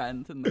to her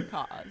friends and the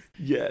cause.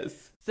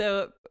 Yes.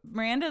 So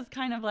Miranda's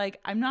kind of like,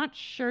 I'm not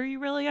sure you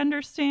really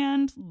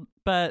understand,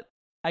 but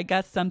I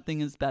guess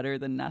something is better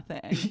than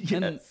nothing.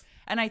 Yes.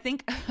 And I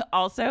think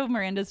also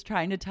Miranda's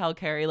trying to tell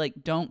Carrie, like,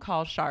 don't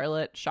call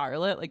Charlotte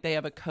Charlotte. Like, they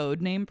have a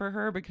code name for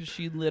her because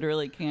she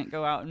literally can't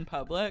go out in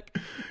public.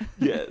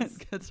 Yes.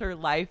 Because her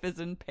life is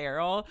in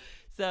peril.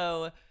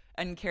 So,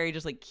 and Carrie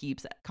just, like,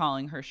 keeps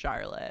calling her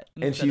Charlotte.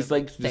 And she's, of,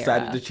 like, Sarah.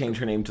 decided to change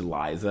her name to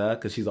Liza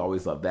because she's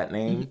always loved that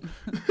name.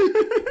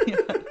 Yeah.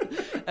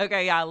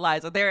 Okay, yeah,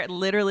 Liza. They're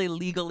literally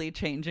legally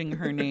changing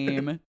her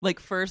name, like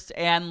first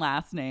and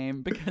last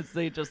name, because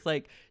they just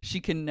like,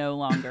 she can no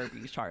longer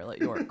be Charlotte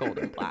York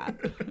Goldenblatt.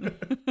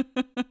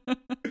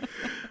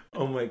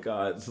 Oh my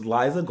God. So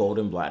Liza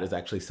Goldenblatt is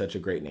actually such a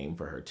great name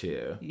for her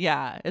too.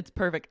 Yeah, it's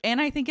perfect.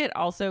 And I think it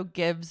also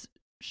gives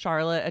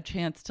Charlotte a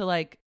chance to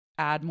like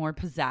add more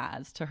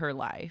pizzazz to her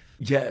life.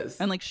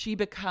 Yes. And like she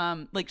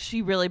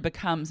really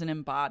becomes and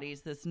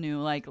embodies this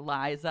new like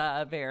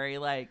Liza, very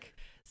like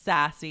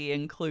sassy,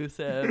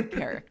 inclusive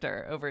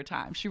character over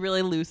time. She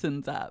really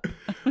loosens up.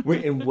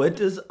 Wait, and what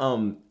does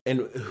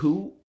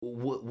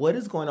what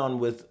is going on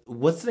with,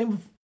 what's the name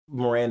of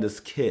Miranda's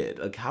kid?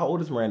 Like, how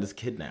old is Miranda's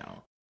kid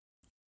now?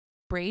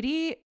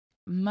 Brady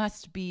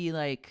must be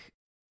like,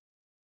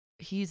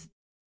 he's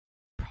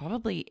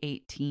probably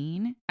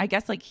 18. I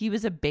guess like he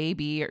was a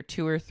baby or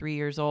 2 or 3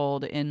 years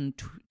old in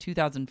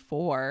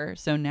 2004.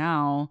 So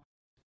now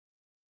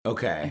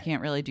Okay. I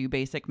can't really do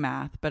basic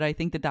math, but I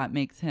think that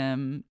makes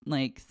him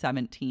like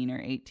 17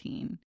 or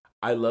 18.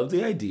 I love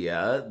the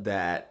idea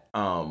that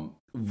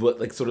what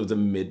like sort of the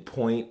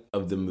midpoint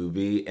of the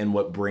movie and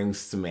what brings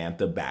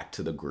Samantha back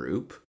to the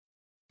group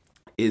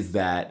is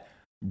that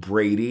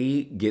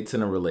Brady gets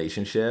in a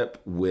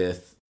relationship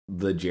with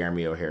the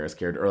Jeremy O'Hara's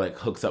character, or like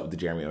hooks up with the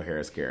Jeremy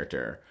O'Hara's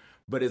character,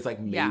 but it's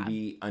like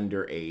maybe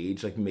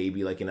underage, like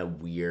maybe like in a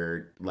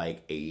weird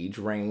like age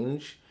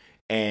range.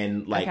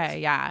 And like, okay,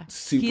 yeah,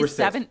 super he's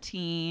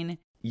 17.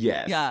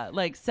 Yes. Yeah,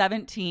 like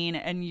 17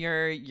 and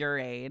you're your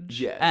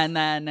age. Yes.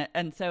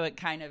 And so it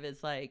kind of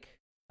is like,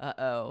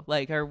 uh-oh,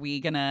 like are we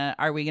gonna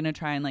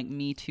try and like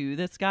Me Too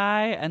this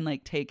guy and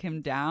like take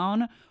him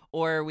down,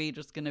 or are we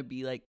just gonna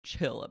be like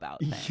chill about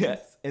things?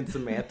 Yes. And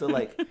Samantha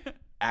like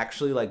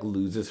actually like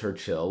loses her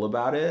chill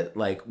about it,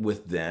 like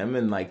with them,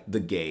 and like the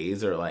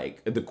gays are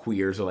like, the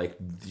queers are like,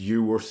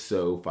 you were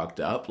so fucked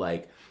up,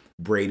 like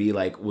Brady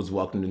like was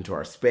welcomed into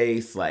our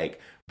space, like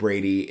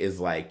Brady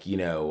is like, you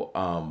know,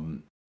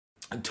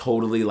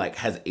 totally like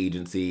has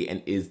agency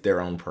and is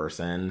their own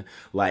person,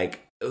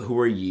 like who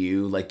are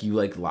you, like you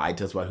like lied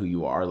to us about who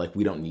you are, like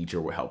we don't need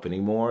your help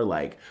anymore,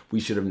 like we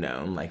should have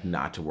known like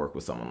not to work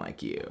with someone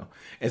like you.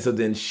 And so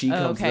then she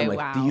comes to them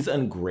like, these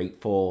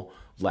ungrateful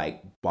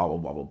like blah blah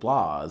blah blah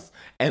blahs,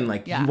 and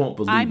like you won't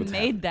believe I what's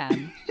made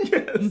them.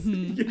 Yes.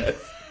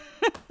 Yes.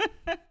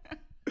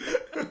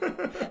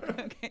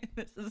 Okay,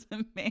 this is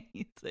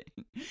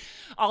amazing.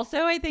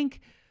 Also, I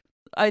think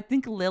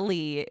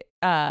Lily,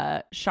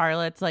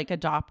 Charlotte's like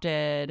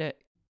adopted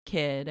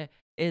kid,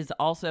 is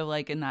also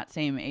like in that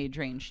same age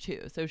range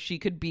too. So she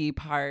could be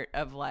part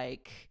of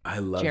like I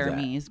love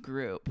Jeremy's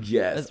group.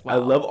 Yes. As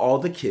well. I love all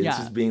the kids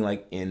just being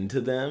like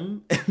into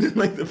them, and then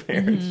like the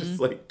parents just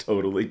like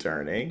totally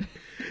turning.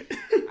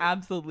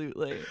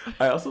 Absolutely.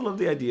 I also love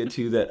the idea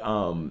too that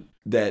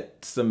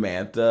that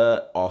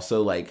Samantha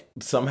also like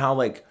somehow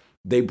like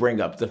they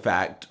bring up the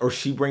fact, or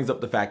she brings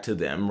up the fact to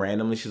them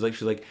randomly. She's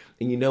like,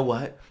 and you know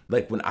what?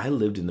 Like when I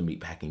lived in the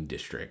meatpacking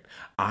district,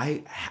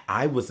 I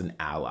was an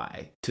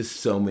ally to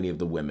so many of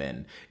the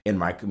women in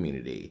my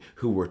community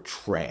who were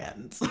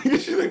trans.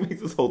 She like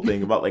makes this whole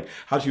thing about like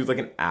how she was like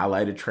an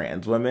ally to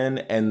trans women,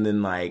 and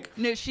then like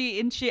no,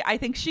 I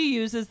think she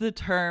uses the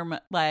term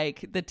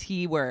like the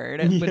T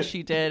word, which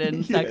she did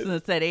in Sex and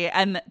the City,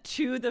 and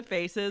to the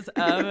faces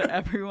of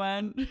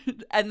everyone,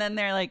 and then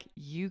they're like,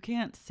 you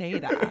can't say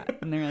that,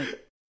 and they're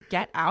like,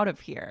 get out of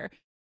here.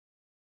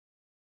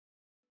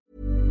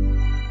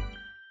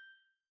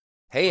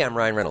 Hey, I'm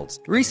Ryan Reynolds.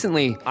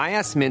 Recently, I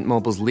asked Mint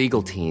Mobile's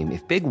legal team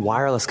if big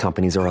wireless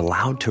companies are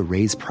allowed to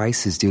raise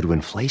prices due to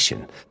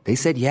inflation. They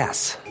said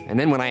yes. And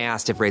then when I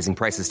asked if raising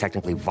prices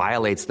technically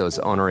violates those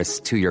onerous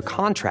 2-year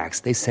contracts,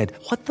 they said,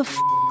 what the f***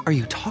 are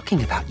you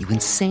talking about, you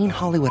insane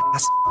Hollywood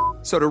ass f-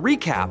 So to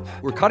recap,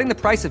 we're cutting the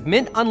price of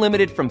Mint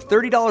Unlimited from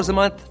 $30 a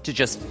month to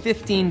just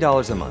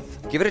 $15 a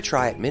month. Give it a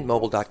try at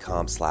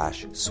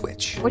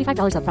mintmobile.com/switch.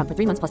 $45 up front for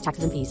 3 months plus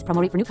taxes and fees.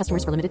 Promo rate for new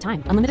customers for limited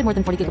time. Unlimited more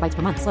than 40 gigabytes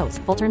per month. Slows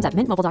full terms at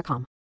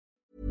mintmobile.com.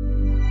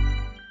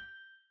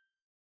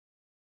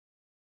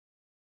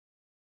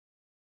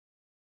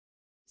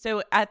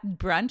 So at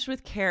brunch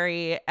with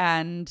Carrie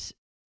and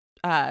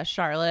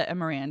Charlotte and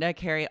Miranda,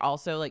 Carrie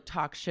also like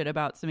talks shit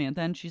about Samantha,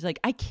 and she's like,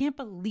 I can't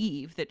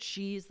believe that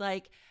she's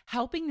like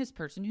helping this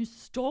person who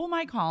stole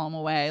my column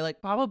away, like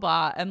blah blah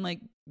blah, and like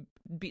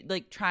be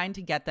like trying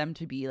to get them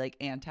to be like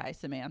anti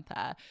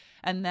Samantha.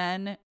 And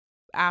then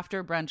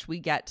after brunch, we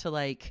get to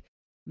like,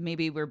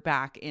 maybe we're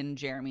back in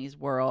Jeremy's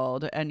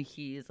world and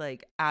he's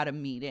like at a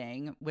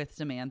meeting with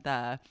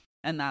Samantha.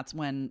 And that's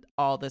when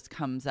all this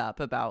comes up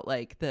about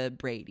like the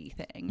Brady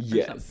thing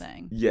or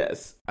something.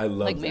 Yes. I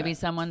love like that. Maybe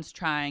someone's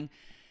trying.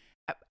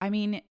 I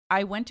mean,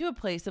 I went to a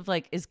place of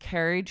like, is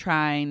Carrie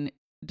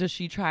does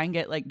she try and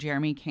get like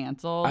Jeremy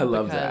canceled? I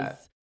love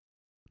that.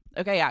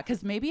 Okay, yeah,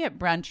 because maybe at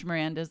brunch,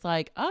 Miranda's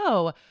like,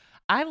 oh,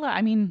 I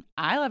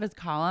love his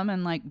column,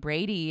 and like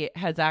Brady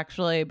has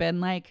actually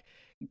been like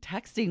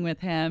texting with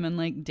him and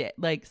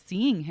like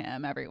seeing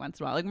him every once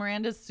in a while. Like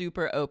Miranda's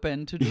super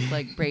open to just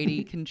like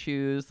Brady can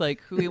choose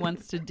like who he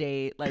wants to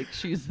date. Like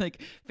she's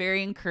like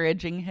very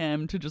encouraging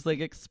him to just like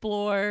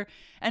explore.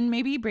 And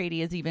maybe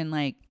Brady is even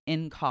like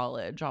in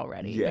college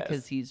already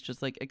because he's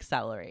just like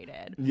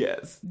accelerated.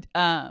 Yes.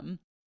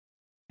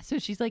 So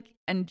she's like,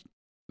 and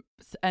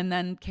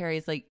then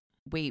Carrie's like,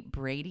 wait,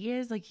 Brady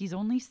is like, he's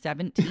only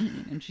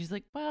 17. And she's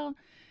like, well,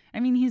 I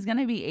mean, he's going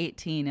to be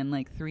 18 in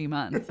like 3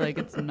 months. Like,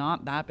 it's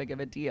not that big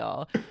of a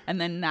deal. And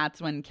then that's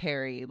when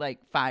Carrie like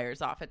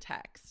fires off a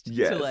text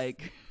to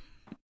like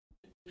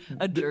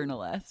a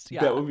journalist.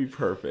 Yeah. That would be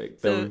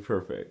perfect. That would be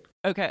perfect.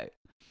 Okay.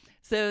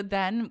 So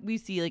then we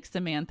see like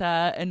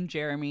Samantha and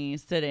Jeremy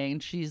sitting.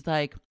 She's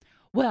like,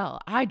 well,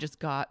 I just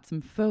got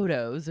some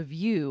photos of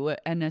you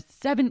and a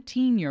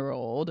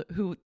 17-year-old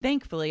who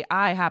thankfully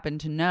I happen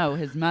to know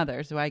his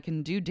mother so I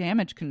can do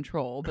damage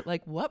control. But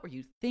like, what were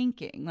you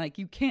thinking? Like,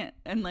 you can't.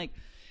 And like,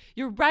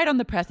 you're right on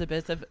the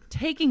precipice of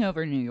taking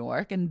over New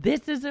York and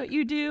this is what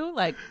you do.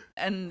 Like,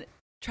 and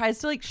tries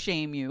to like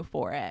shame you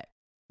for it.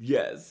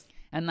 Yes.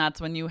 And that's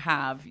when you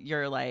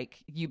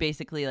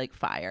basically like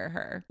fire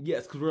her.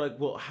 Yes. Cause we're like,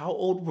 well, how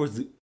old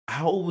was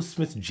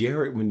Smith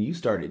Jarrett when you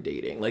started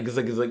dating? It's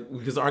like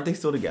because aren't they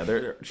still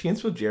together? She and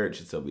Smith Jarrett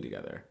should still be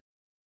together.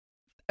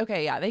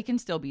 Okay, yeah, they can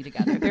still be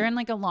together. They're in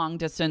like a long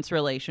distance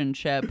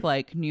relationship,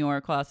 like New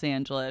York, Los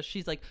Angeles.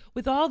 She's like,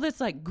 with all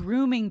this like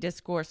grooming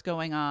discourse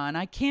going on,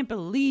 I can't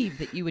believe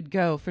that you would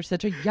go for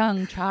such a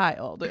young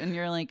child. And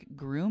you're like,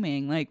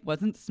 grooming? Like,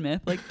 wasn't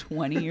Smith like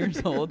 20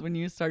 years old when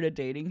you started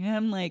dating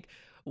him? Like,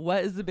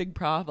 what is the big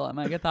problem?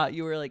 Like, I thought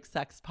you were like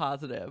sex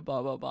positive,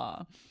 blah, blah,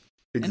 blah.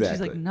 Exactly. And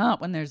she's like, not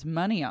when there's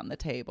money on the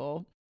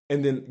table.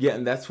 And then, yeah,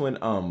 and that's when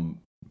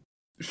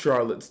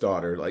Charlotte's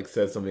daughter like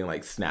says something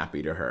like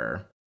snappy to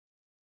her.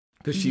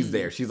 Because she's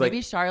there. She's like,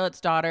 maybe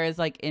Charlotte's daughter is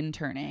like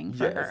interning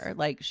for her.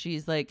 Like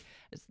she's like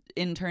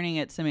interning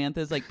at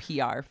Samantha's like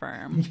PR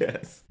firm.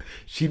 Yes.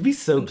 She'd be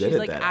so good at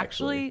like, that.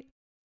 Actually.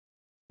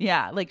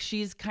 Yeah. Like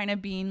she's kind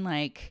of being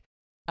like,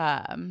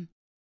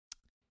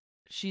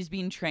 she's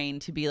being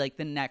trained to be like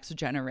the next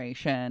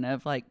generation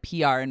of like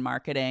PR and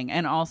marketing.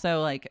 And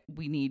also like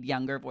we need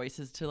younger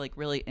voices to like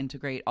really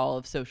integrate all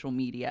of social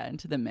media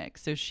into the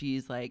mix. So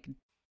she's like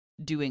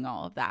doing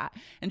all of that.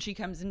 And she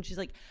comes in, she's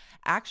like,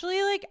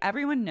 actually like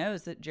everyone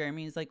knows that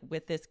Jeremy's like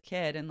with this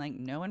kid and like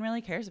no one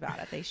really cares about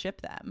it. They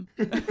ship them.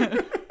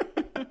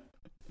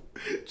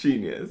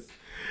 Genius.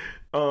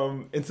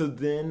 And so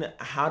then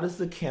how does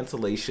the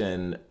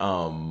cancellation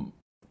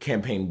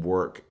campaign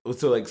work?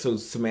 So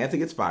Samantha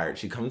gets fired,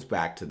 she comes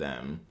back to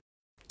them,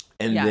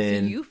 and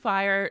then so you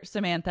fire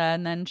Samantha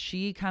and then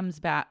she comes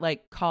back,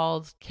 like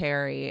calls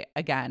Carrie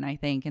again, I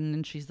think, and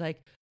then she's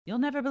like, you'll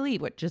never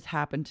believe what just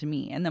happened to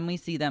me. And then we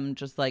see them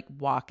just like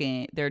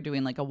walking, they're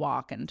doing like a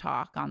walk and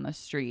talk on the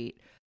street,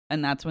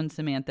 and that's when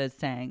Samantha's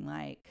saying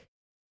like,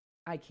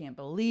 I can't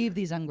believe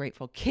these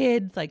ungrateful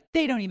kids, like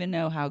they don't even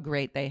know how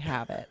great they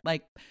have it.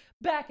 Like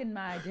back in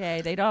my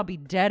day, they'd all be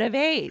dead of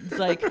AIDS.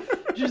 Like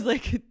just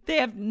like they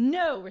have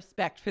no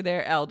respect for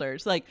their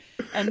elders, like,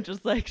 and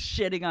just like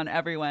shitting on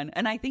everyone.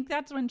 And I think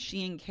that's when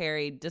she and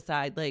Carrie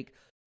decide, like,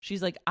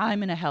 she's like, I'm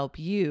gonna help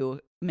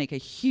you make a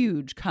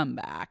huge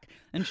comeback,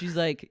 and she's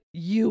like,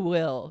 you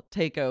will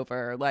take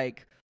over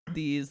like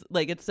these,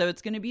 like,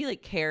 it's gonna be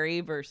like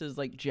Carrie versus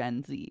like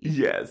Gen Z.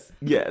 Yes.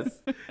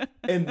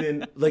 And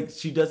then like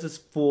she does this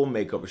full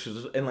makeover.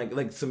 She's and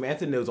like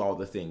Samantha knows all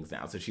the things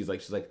now. So she's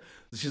like,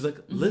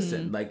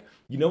 listen, like,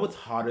 you know what's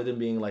hotter than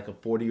being like a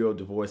 40-year-old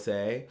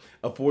divorcee?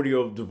 A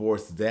 40-year-old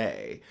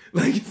divorcee.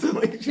 Like, so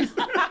like she's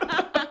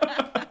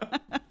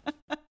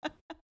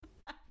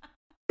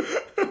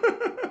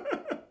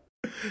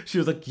she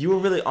was like, you were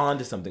really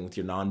onto something with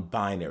your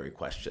non-binary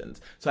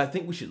questions. So I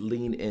think we should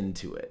lean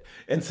into it.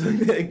 And so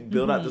they like,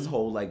 build out this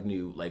whole like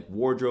new like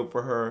wardrobe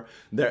for her.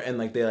 There and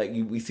like they like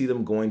we see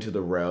them going to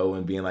the row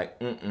and being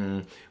like,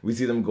 we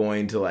see them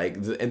going to like,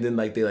 and then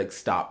like they like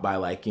stop by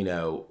like, you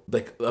know,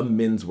 like a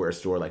menswear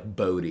store like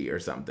Bodie or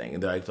something,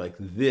 and they're like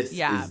this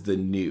is the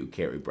new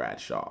Carrie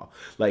Bradshaw.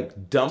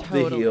 Like dump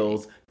the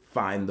heels,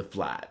 find the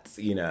flats,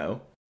 you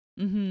know.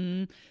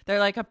 They're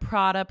like a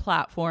Prada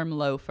platform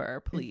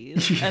loafer,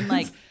 please. Yes. And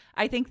like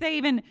I think they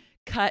even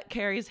cut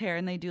Carrie's hair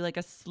and they do like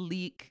a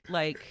sleek,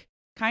 like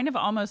kind of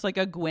almost like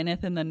a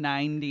Gwyneth in the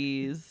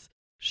 90s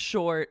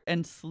short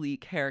and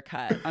sleek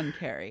haircut on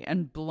Carrie,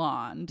 and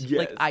blonde,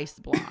 like ice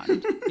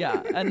blonde.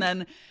 Yeah.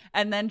 And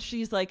then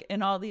she's like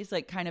in all these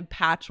like kind of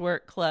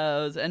patchwork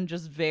clothes and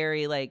just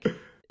very like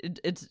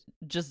it's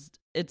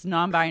it's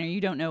non-binary.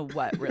 You don't know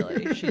what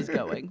really she's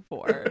going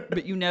for,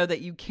 but you know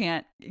that you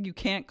can't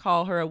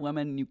call her a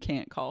woman, you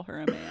can't call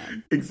her a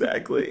man.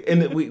 Exactly.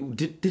 And we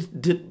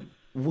did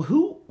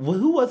who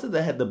was it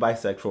that had the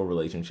bisexual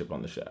relationship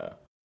on the show?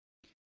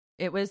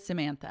 It was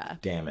Samantha.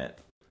 Damn it.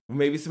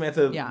 Maybe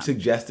Samantha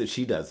suggested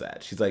she does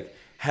that. She's like,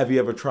 have you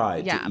ever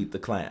tried to eat the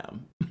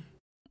clam?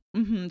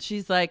 Mm-hmm.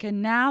 She's like,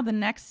 and now the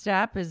next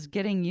step is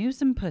getting you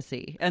some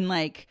pussy.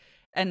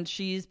 And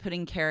she's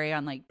putting Carrie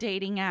on like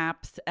dating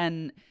apps.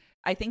 And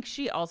I think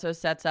she also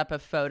sets up a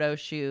photo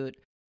shoot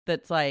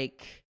that's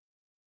like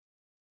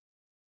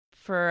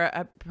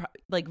for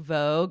like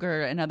Vogue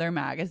or another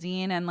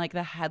magazine, and like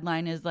the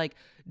headline is like,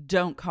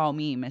 don't call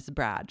me Miss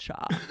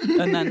Bradshaw.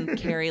 And then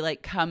Carrie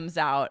like comes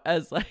out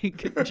as like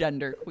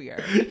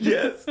genderqueer.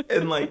 Yes.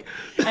 And like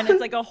and it's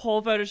like a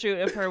whole photo shoot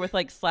of her with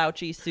like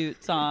slouchy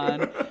suits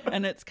on,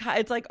 and it's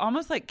like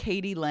almost like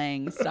Katie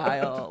Lang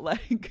style,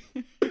 like.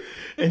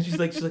 And she's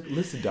like,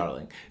 listen,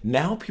 darling,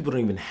 now people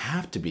don't even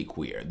have to be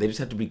queer. They just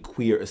have to be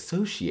queer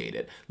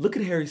associated. Look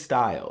at Harry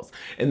Styles.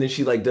 And then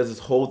she like does this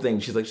whole thing.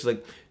 She's like,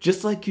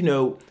 just like, you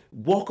know,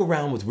 walk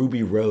around with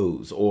Ruby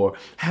Rose or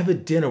have a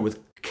dinner with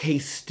Kay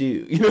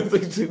Stu. You know, it's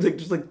like, she like,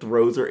 just like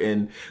throws her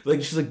in. Like,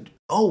 she's like,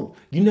 oh,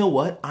 you know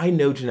what? I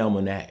know Janelle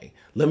Monáe.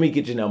 Let me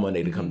get Janelle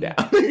Monáe to come down.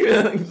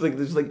 It's like,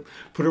 just like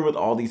put her with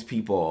all these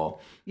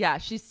people. Yeah,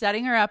 she's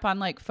setting her up on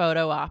like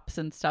photo ops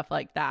and stuff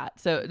like that.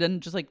 So then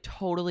just like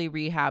totally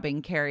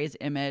rehabbing Carrie's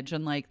image.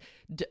 And like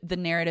the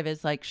narrative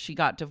is like she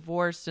got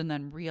divorced and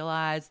then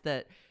realized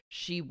that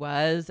she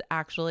was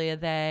actually a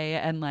they,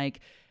 and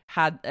like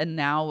and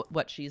now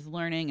what she's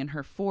learning in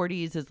her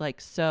 40s is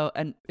like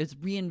and is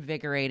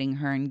reinvigorating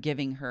her and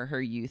giving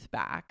her youth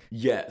back.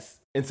 Yes.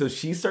 And so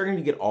she's starting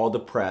to get all the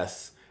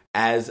press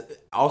as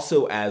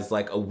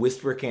like a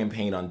whisper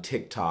campaign on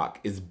TikTok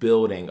is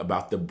building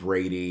about the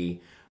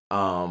Brady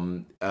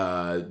Jeremy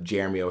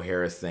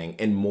O'Harris thing,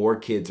 and more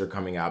kids are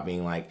coming out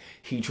being like,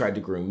 he tried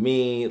to groom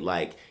me,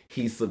 like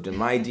he slipped in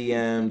my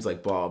DMs,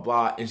 like blah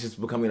blah. It's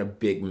just becoming a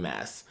big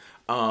mess.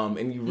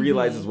 And you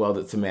realize as well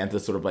that Samantha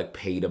sort of like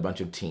paid a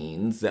bunch of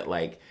teens that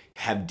like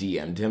have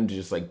DM'd him to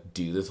just like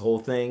do this whole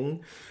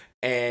thing.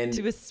 And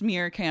to a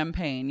smear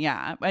campaign,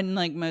 yeah. And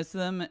like most of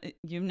them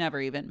you've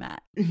never even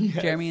met. Yes.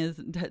 Jeremy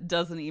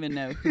doesn't even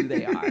know who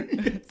they are.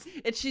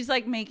 She's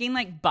like making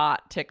like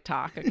bot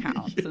TikTok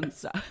accounts and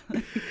stuff.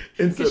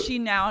 Because she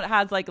now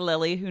has like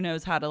Lily, who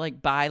knows how to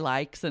like buy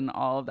likes and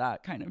all of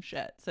that kind of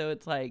shit. So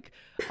it's like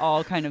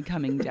all kind of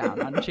coming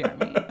down on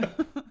Jeremy.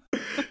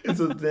 And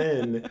so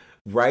then,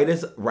 right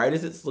as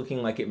it's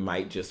looking like it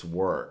might just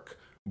work,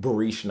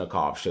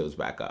 Baryshnikov shows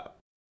back up.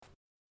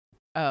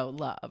 Oh,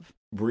 love.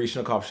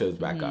 Baryshnikov shows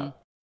back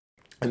up.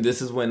 And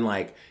this is when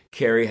like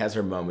Carrie has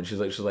her moment. She's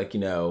like,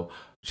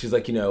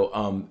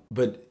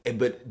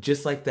 but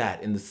just like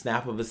that, in the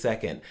snap of a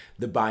second,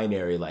 the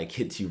binary like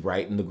hits you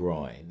right in the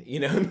groin. You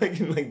know,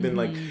 then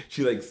like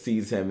she like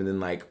sees him, and then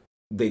like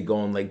they go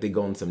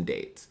on some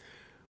dates.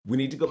 We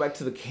need to go back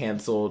to the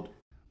canceled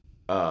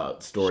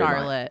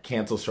storyline.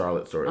 Cancel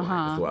Charlotte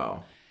storyline as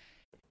well.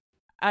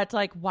 It's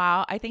like,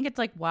 wow. I think it's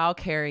like while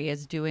Carrie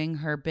is doing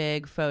her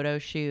big photo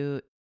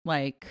shoot,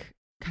 like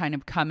kind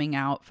of coming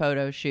out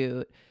photo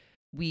shoot,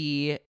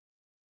 we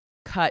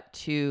cut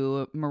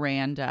to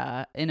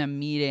Miranda in a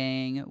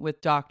meeting with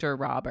Dr.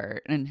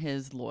 Robert and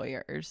his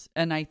lawyers.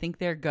 And I think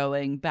they're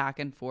going back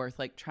and forth,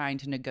 like trying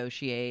to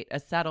negotiate a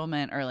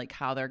settlement or like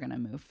how they're going to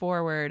move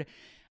forward.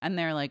 And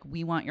they're like,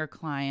 we want your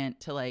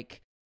client to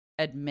like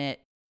admit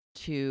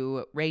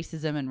to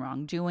racism and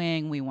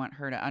wrongdoing. We want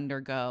her to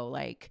undergo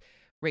like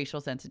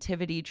racial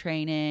sensitivity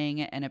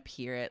training and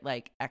appear at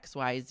like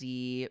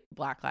XYZ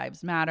Black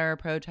Lives Matter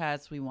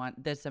protests. We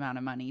want this amount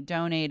of money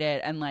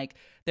donated. And like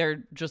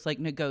they're just like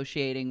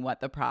negotiating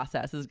what the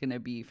process is going to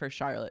be for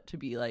Charlotte to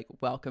be like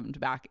welcomed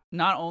back,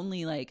 not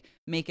only like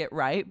make it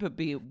right, but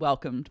be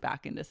welcomed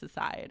back into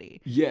society.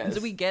 Yes. And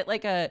so we get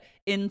like a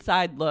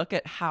inside look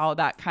at how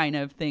that kind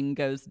of thing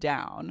goes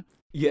down.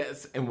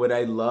 Yes, and what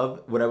I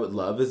would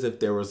love is if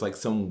there was like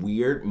some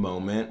weird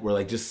moment where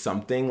like just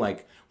something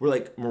like where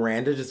like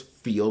Miranda just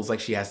feels like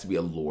she has to be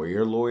a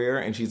lawyer,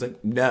 and she's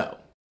like, no,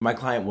 my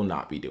client will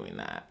not be doing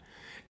that.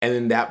 And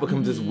then that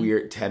becomes this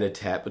weird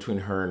tete-a-tete between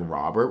her and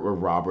Robert, where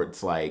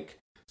Robert's like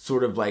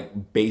sort of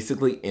like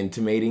basically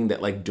intimating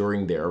that like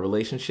during their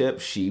relationship,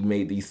 she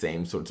made these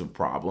same sorts of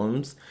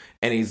problems.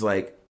 And he's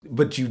like,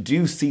 but you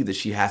do see that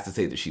she has to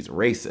say that she's a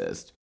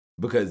racist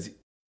because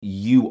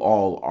you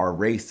all are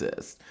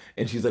racist.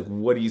 And she's like,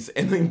 what do you say?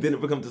 And then it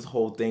becomes this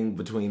whole thing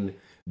between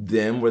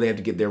them where they have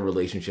to get their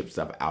relationship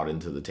stuff out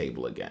into the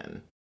table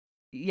again.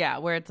 Yeah,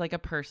 where it's like a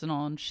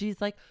personal, and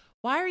she's like,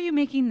 why are you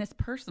making this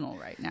personal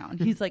right now? And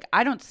he's like,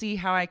 I don't see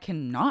how I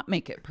can not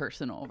make it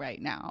personal right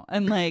now.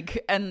 And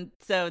like, and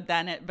so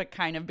then it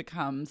kind of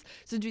becomes,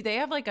 so do they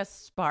have like a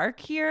spark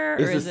here?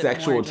 It's a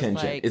sexual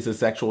tension. Like, it's a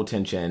sexual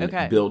tension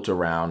built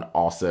around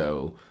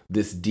also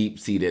this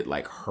deep-seated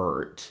like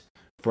hurt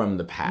from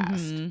the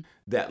past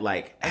that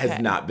like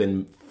has not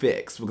been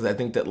fixed. Because I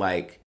think that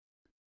like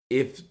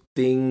if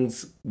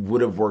things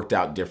would have worked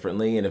out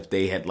differently, and if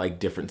they had like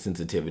different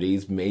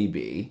sensitivities,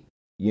 maybe,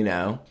 you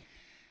know,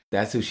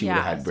 that's who she would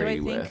have had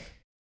Brady with.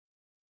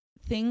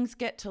 Things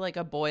get to like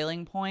a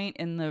boiling point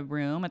in the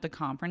room at the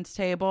conference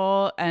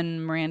table,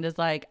 and Miranda's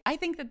like, I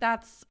think that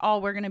that's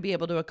all we're going to be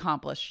able to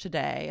accomplish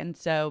today. And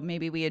so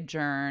maybe we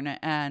adjourn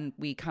and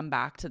we come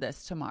back to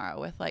this tomorrow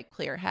with like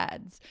clear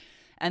heads.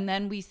 And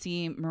then we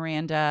see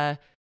Miranda,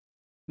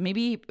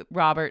 maybe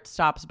Robert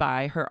stops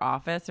by her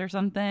office or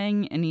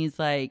something, and he's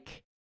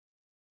like,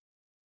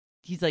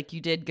 you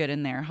did good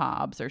in there,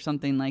 Hobbs, or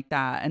something like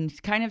that. And he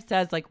kind of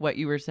says like what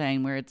you were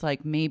saying, where it's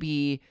like,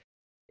 maybe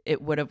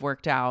it would have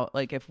worked out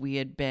like if we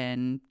had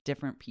been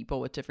different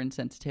people with different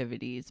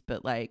sensitivities,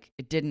 but like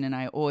it didn't. And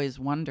I always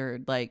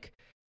wondered, like,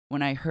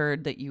 when I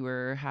heard that you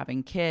were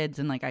having kids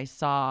and like I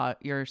saw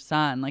your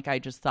son, like I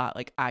just thought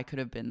like I could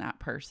have been that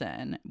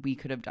person. We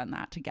could have done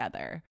that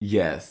together.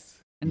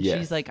 Yes. And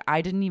she's like,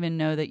 I didn't even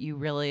know that you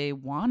really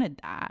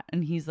wanted that.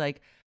 And he's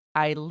like,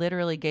 I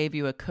literally gave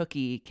you a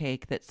cookie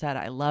cake that said,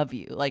 I love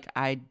you. Like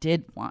I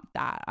did want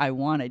that. I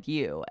wanted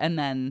you. And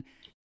then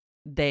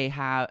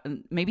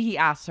maybe he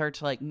asked her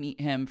to like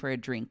meet him for a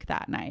drink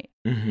that night.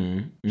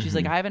 She's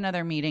like, I have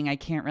another meeting. I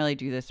can't really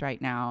do this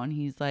right now. And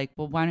he's like,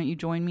 well, why don't you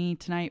join me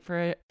tonight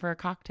for a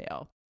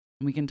cocktail?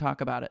 And we can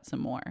talk about it some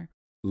more.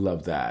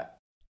 Love that.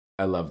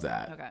 I love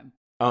that.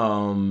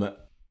 Okay.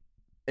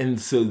 And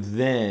so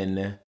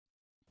then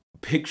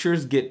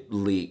pictures get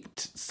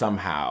leaked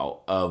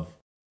somehow of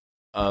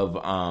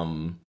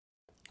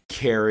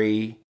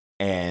Carrie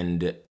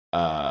and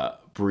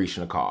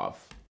Baryshnikov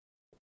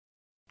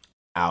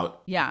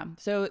out. Yeah.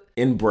 So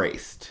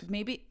embraced.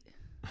 Maybe.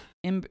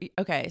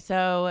 Okay.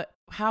 So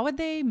how would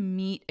they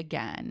meet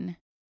again?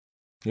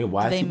 Yeah.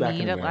 Why is he back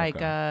in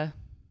America?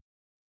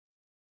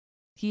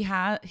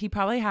 America? He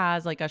probably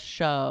has like a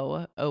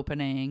show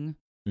opening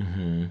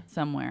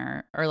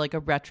somewhere, or like a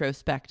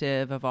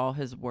retrospective of all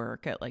his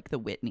work at like the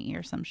Whitney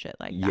or some shit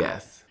like that.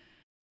 Yes.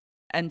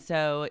 And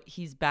so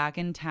he's back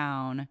in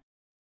town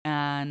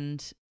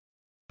and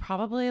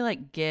probably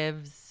like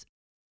gives,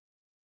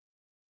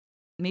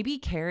 maybe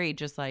Carrie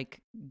just like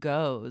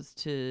goes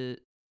to,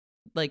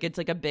 like, it's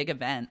like a big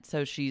event.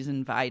 So she's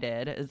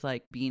invited as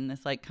like being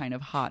this like kind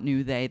of hot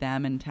new they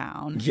them in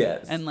town.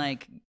 Yes. And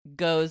like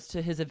goes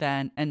to his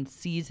event and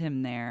sees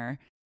him there.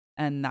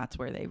 And that's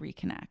where they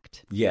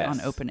reconnect. Yes. On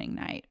opening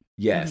night.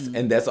 Yes.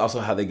 And that's also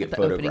how they get the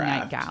photographed. Opening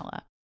night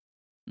gala.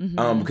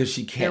 Because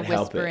she can't They're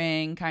help it.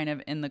 whispering kind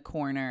of in the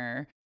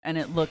corner, and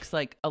it looks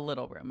like a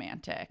little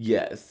romantic.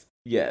 Yes.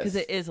 Because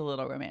it is a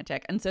little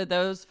romantic. And so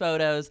those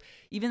photos,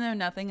 even though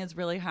nothing has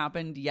really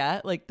happened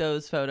yet, like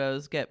those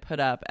photos get put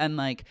up and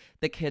like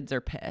the kids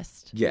are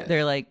pissed. Yes.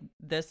 They're like,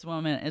 this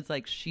woman, it's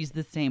like, she's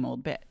the same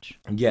old bitch.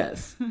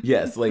 Yes.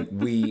 Yes. Like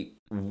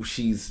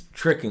she's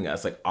tricking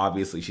us. Like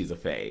obviously she's a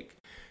fake.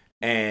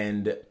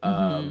 And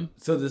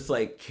so this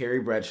like Carrie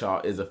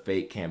Bradshaw is a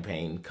fake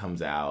campaign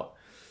comes out.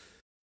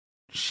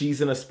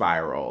 She's in a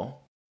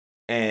spiral.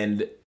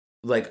 And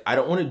like, I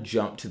don't want to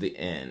jump to the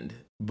end,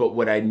 but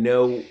what I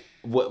know,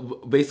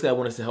 basically I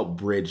want us to help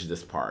bridge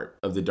this part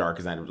of the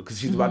Darkest Night, because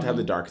she's about to have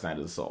the Darkest Night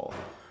of the Soul,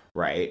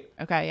 right?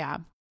 Okay, yeah.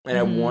 And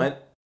I want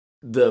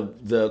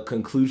the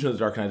conclusion of the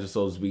Dark Night of the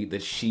Soul to be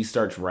that she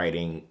starts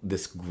writing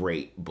this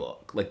great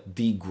book, like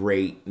the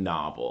great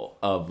novel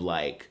of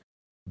like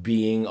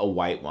being a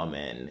white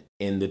woman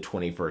in the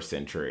 21st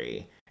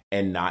century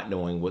and not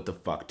knowing what the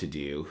fuck to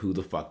do, who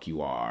the fuck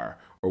you are,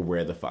 or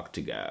where the fuck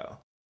to go.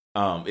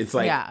 It's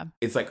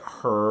like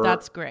her.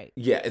 That's great.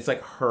 Yeah, it's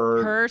like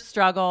her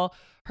struggle,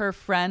 her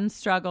friend's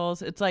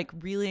struggles. It's like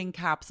really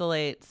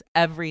encapsulates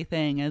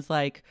everything as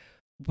like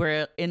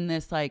we're in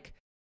this like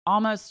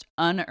almost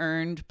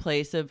unearned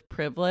place of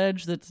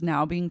privilege that's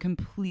now being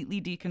completely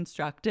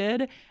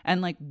deconstructed,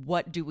 and like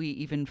what do we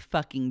even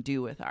fucking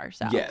do with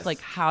ourselves? Yes. Like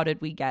how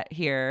did we get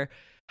here?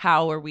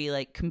 How are we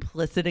like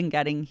complicit in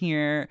getting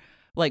here?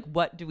 Like,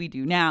 what do we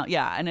do now?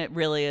 Yeah. And it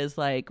really is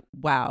like,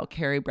 wow,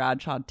 Carrie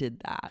Bradshaw did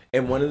that.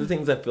 And one of the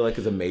things I feel like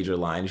is a major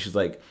line, she's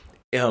like,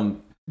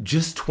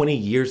 just 20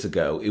 years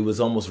ago, it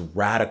was almost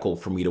radical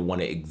for me to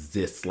want to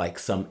exist like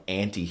some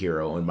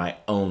anti-hero in my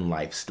own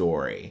life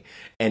story.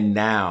 And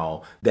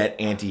now that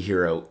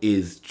anti-hero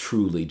is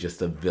truly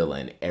just a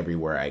villain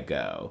everywhere I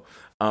go.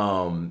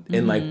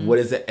 And like, what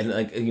is it? And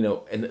like, you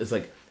know, and it's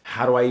like,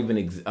 how do I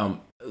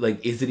even,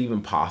 like, is it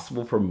even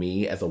possible for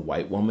me as a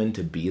white woman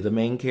to be the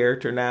main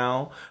character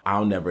now?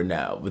 I'll never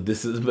know. But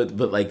this is,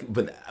 but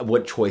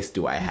what choice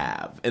do I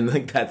have? And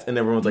like, and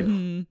everyone's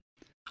like,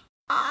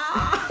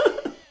 ah.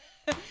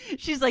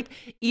 She's like,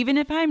 even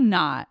if I'm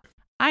not,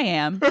 I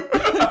am.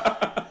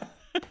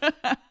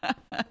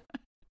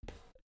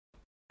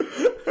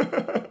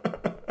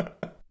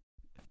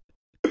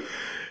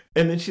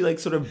 And then she like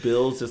sort of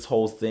builds this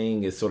whole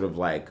thing as sort of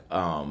like,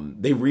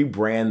 they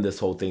rebrand this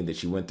whole thing that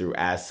she went through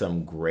as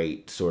some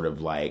great sort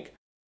of like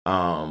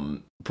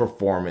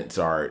performance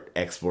art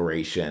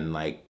exploration,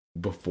 like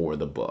before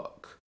the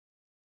book.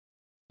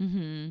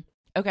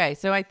 Okay,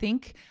 so I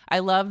think I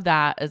love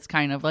that as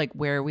kind of like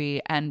where we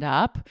end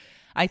up.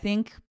 I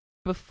think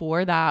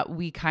before that,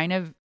 we kind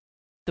of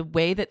the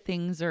way that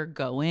things are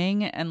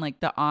going and like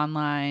the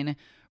online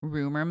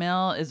rumor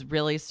mill is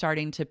really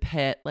starting to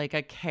pit like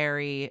a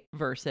Carrie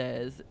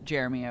versus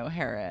Jeremy O.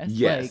 Harris.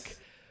 Yes.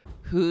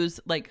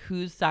 Like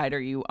whose side are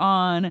you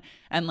on,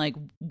 and like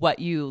what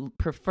you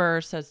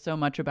prefer says so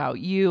much about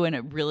you, and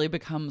it really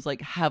becomes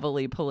like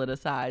heavily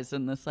politicized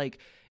in this like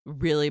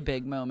really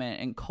big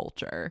moment in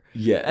culture.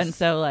 Yes. And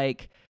so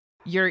like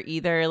you're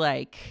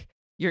either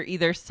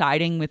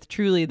siding with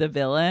truly the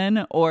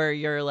villain, or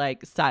you're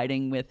like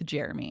siding with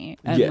Jeremy.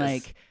 And yes.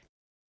 like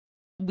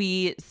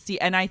we see,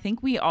 and I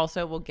think we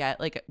also will get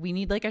like, we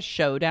need like a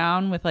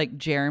showdown with like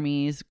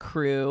Jeremy's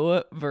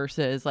crew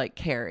versus like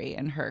Carrie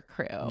and her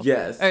crew.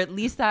 Yes. Or at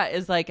least that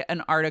is like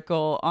an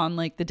article on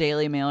like the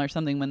Daily Mail or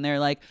something, when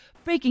they're like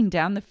breaking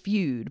down the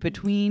feud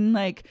between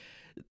like,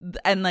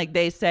 and like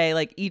they say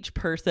like each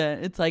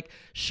person, it's like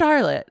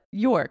Charlotte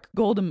York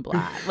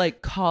Goldenblatt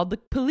like called the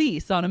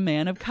police on a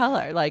man of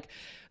color, like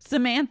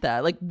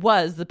Samantha like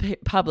was the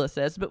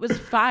publicist but was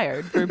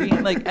fired for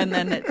being like, and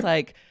then it's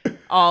like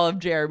all of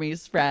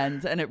Jeremy's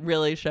friends, and it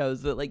really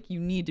shows that like you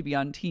need to be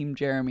on team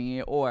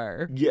Jeremy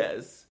or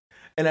yes.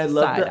 And I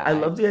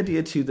love the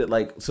idea too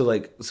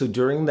that so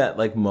during that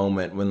like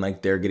moment when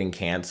like they're getting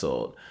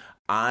canceled,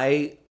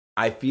 I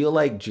feel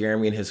like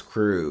Jeremy and his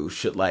crew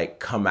should like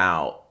come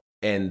out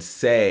and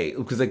say,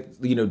 because like,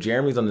 you know,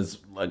 Jeremy's on this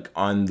like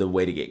on the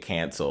way to get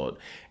canceled,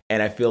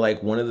 and I feel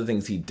like one of the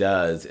things he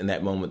does in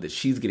that moment that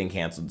she's getting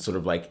canceled sort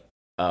of like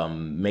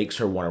makes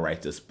her want to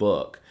write this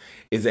book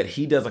is that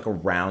he does like a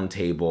round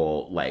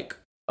table like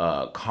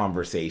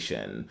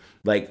conversation,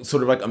 like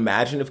sort of like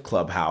imagine if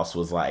Clubhouse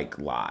was like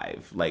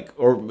live, like,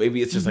 or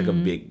maybe it's just like a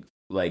big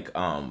like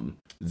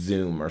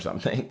Zoom or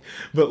something,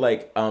 but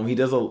like he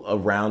does a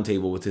round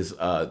table with his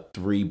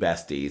three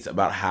besties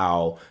about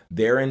how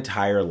their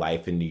entire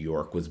life in New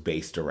York was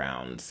based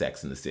around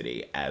Sex and the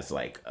City as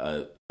like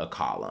a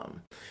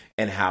column,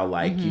 and how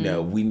like you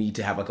know, we need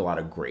to have like a lot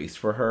of grace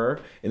for her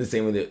in the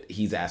same way that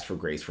he's asked for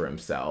grace for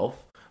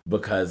himself,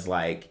 because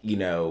like, you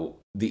know,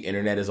 the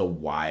internet is a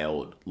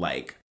wild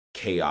like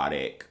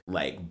chaotic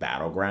like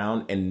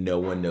battleground, and no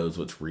one knows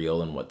what's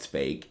real and what's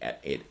fake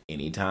at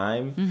any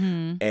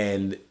time,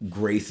 and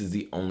grace is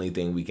the only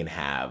thing we can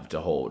have to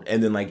hold.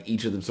 And then like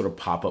each of them sort of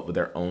pop up with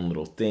their own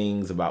little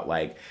things about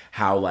like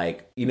how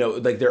like, you know,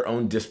 like their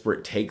own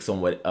disparate takes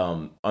on what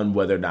on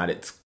whether or not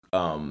it's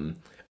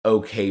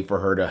okay for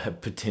her to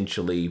have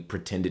potentially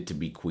pretended to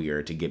be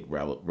queer to get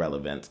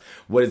relevance.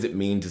 What does it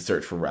mean to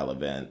search for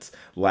relevance?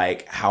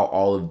 Like how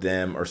all of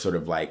them are sort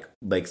of like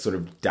sort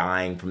of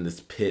dying from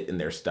this pit in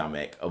their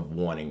stomach of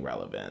wanting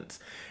relevance.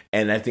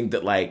 And I think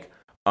that like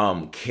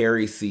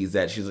Carrie sees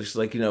that. She's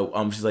like, you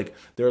know, she's like,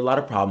 there are a lot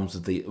of problems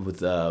with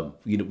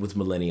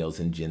millennials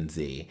and Gen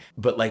Z,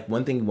 but like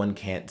one thing one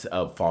can't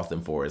fault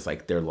them for is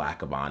like their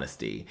lack of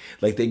honesty.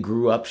 Like they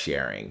grew up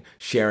sharing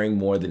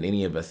more than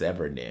any of us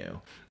ever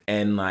knew.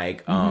 And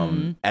like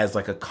as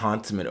like a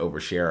consummate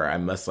oversharer, I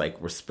must like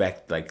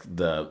respect like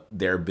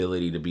their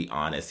ability to be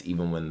honest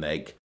even when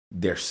like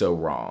they're so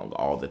wrong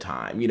all the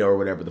time, you know, or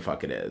whatever the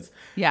fuck it is.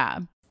 Yeah.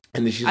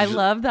 And then I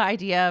love the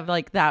idea of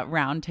like that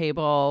round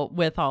table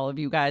with all of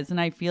you guys.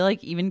 And I feel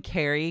like even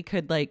Carrie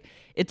could like,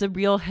 it's a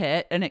real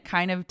hit, and it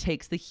kind of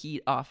takes the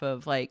heat off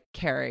of like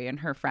Carrie and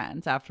her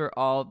friends after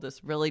all of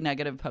this really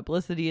negative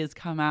publicity has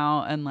come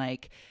out and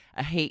like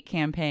a hate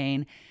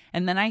campaign.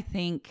 And then I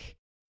think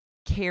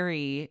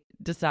Carrie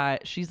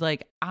decides, she's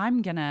like,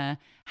 I'm gonna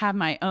have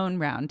my own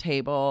round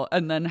table,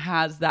 and then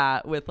has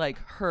that with like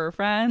her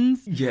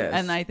friends. Yes.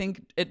 And I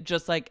think it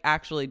just like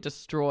actually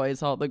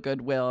destroys all the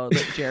goodwill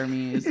that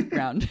Jeremy's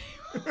round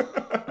table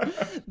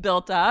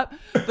built up.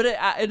 But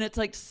it's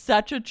like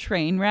such a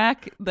train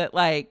wreck that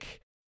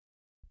like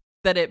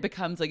that it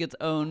becomes like its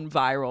own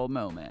viral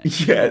moment.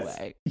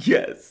 Yes.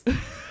 Yes.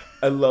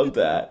 I love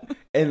that.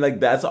 And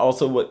like that's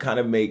also what kind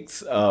of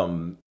makes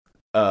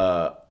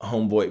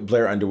homeboy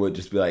Blair Underwood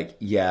just be like,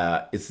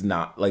 yeah, it's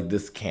not like,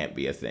 this can't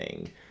be a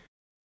thing.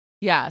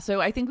 Yeah, so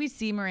I think we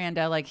see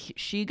Miranda, like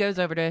she goes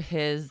over to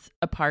his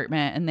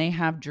apartment and they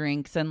have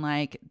drinks, and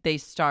like they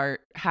start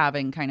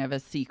having kind of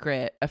a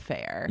secret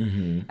affair.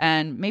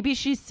 And maybe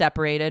she's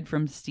separated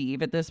from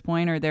Steve at this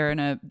point, or they're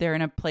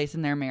in a place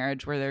in their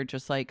marriage where they're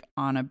just like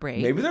on a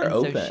break. Maybe they're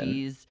open. So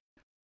she's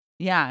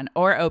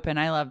or open.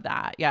 I love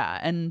that. Yeah.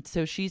 And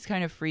so she's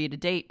kind of free to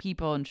date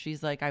people, and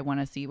she's like, I want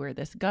to see where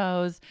this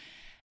goes.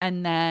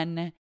 And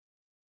then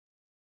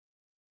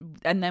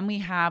we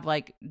have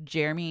like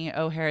Jeremy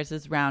O.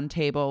 Harris's round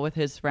table with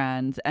his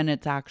friends, and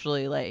it's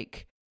actually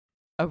like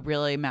a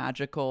really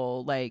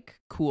magical, like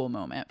cool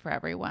moment for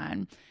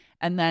everyone.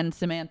 And then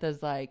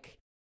Samantha's like,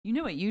 you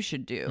know what you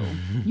should do?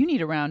 You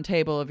need a round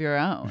table of your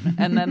own.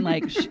 And then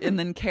like, and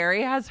then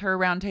Carrie has her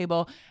round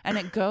table, and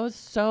it goes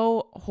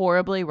so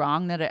horribly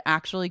wrong that it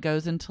actually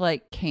goes into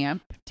like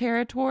camp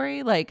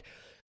territory. Like,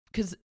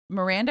 because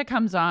Miranda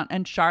comes on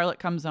and Charlotte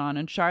comes on,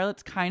 and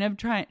Charlotte's kind of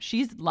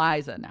she's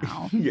Liza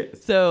now.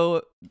 Yes.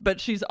 So, but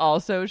she's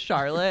also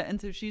Charlotte.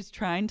 And so she's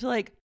trying to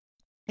like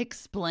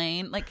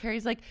explain, like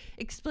Carrie's like,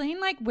 explain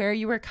like where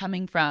you were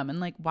coming from and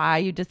like why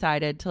you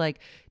decided to like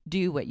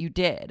do what you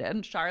did.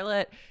 And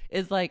Charlotte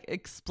is like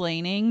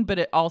explaining, but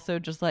it also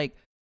just like,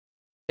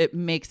 it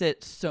makes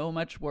it so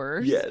much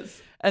worse.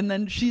 Yes. And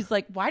then she's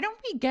like, why don't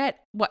we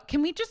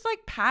can we just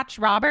like patch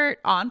Robert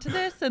onto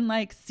this and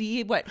like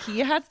see what he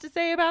has to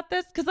say about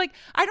this? Cause like,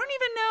 I don't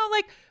even know,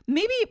 like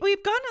maybe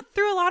we've gone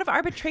through a lot of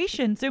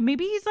arbitration. So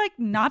maybe he's like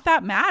not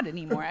that mad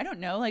anymore. I don't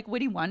know. Like,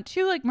 would he want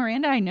to? Like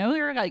Miranda, I know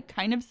they're like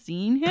kind of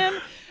seeing him.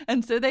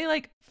 And so they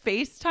like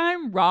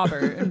FaceTime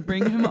Robert and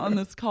bring him on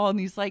this call. And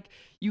he's like,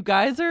 you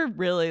guys are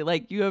really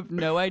like, you have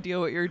no idea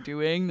what you're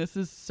doing. This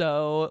is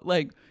so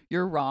like,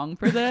 you're wrong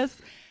for this.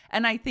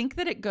 And I think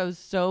that it goes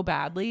so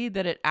badly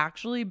that it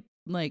actually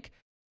like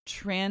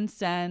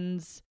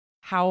transcends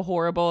how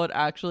horrible it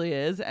actually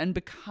is and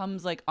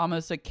becomes like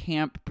almost a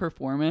camp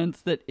performance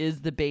that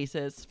is the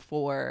basis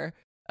for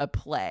a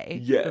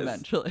play. Yes.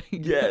 Eventually.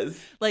 Yes.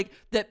 Like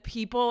that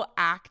people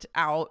act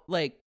out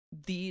like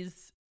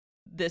this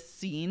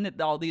scene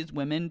that all these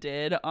women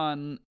did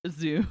on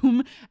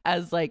Zoom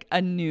as like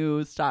a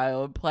new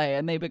style of play,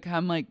 and they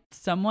become like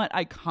somewhat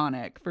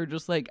iconic for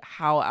just like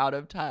how out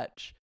of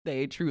touch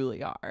they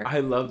truly are. I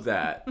love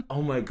that.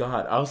 Oh my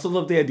God. I also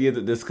love the idea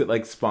that this could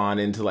like spawn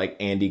into like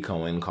Andy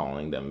Cohen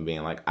calling them and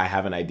being like, I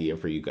have an idea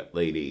for you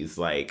ladies.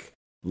 Like,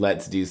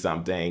 let's do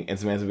something. And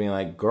Samantha being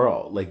like,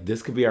 girl, like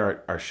this could be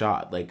our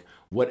shot. Like,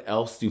 what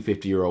else do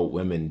 50-year-old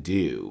women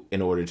do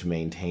in order to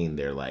maintain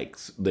their like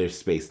their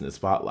space in the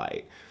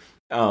spotlight?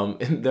 And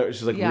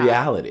there's just like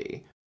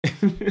reality.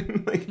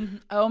 Like,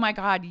 oh my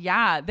God,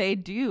 yeah, they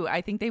do.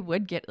 I think they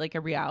would get like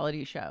a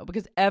reality show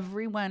because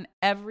everyone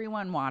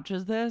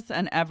watches this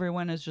and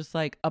everyone is just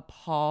like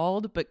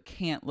appalled but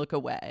can't look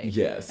away.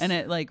 Yes. And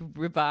it like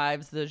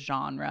revives the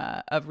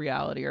genre of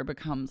reality or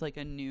becomes like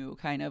a new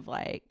kind of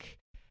like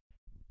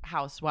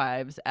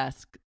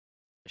Housewives-esque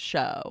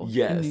show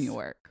in New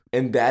York.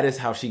 And that is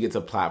how she gets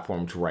a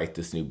platform to write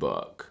this new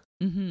book.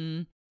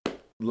 Mm-hmm.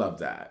 Love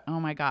that. Oh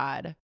my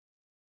God.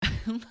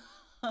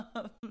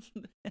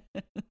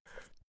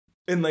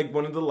 And like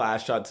one of the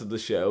last shots of the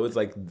show is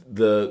like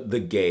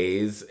the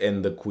gays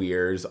and the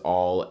queers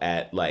all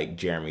at like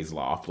Jeremy's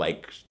loft,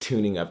 like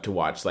tuning up to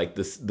watch like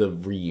the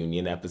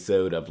reunion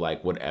episode of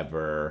like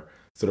whatever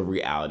sort of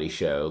reality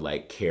show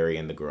like Carrie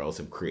and the girls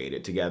have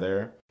created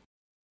together.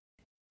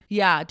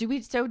 Yeah. Do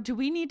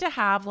we need to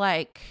have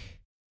like,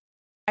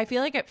 I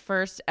feel like at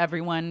first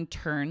everyone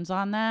turns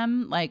on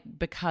them like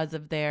because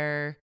of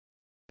their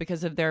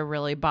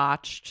really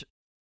botched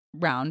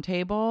round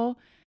table,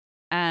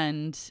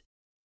 and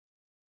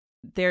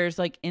there's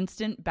like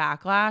instant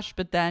backlash,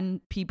 but then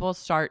people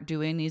start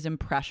doing these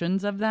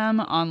impressions of them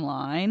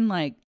online,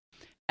 like,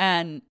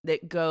 and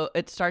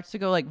it starts to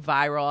go like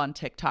viral on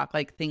TikTok,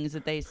 like things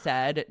that they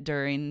said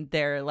during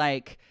their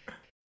like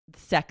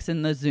sex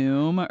in the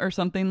Zoom or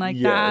something like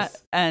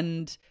that.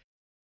 And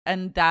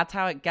that's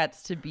how it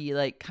gets to be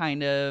like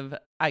kind of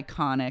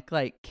iconic,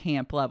 like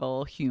camp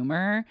level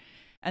humor.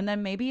 And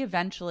then maybe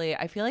eventually,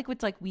 I feel like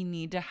it's like we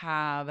need to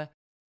have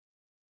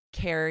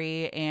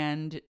Carrie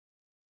and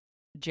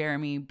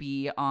Jeremy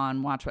be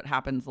on Watch What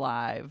Happens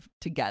Live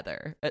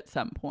together at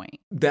some point.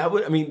 That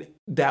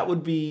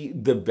would be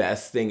the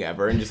best thing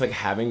ever. And just like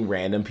having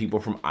random people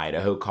from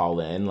Idaho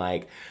call in,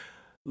 like,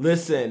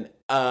 listen,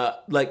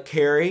 like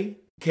Carrie,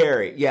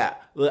 yeah,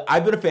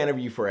 I've been a fan of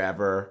you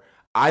forever.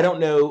 I don't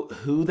know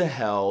who the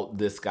hell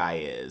this guy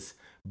is,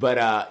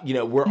 but, you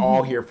know, we're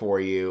all here for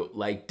you.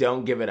 Like,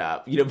 don't give it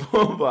up, you know,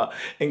 blah, blah, blah.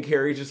 And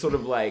Carrie's just sort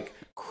of like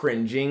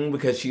cringing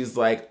because she's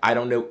like, I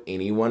don't know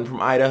anyone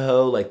from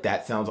Idaho. Like,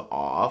 that sounds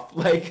off.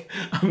 Like,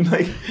 I'm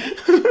like,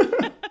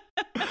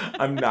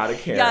 I'm not a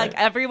Karen. Yeah, like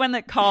everyone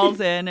that calls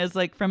in is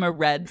like from a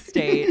red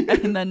state.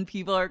 And then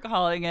people are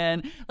calling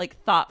in, like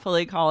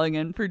thoughtfully calling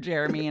in for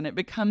Jeremy. And it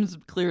becomes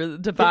clear the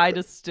divide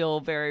is still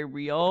very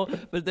real.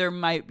 But there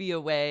might be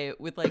a way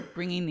with like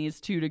bringing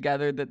these two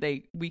together that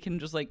we can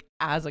just like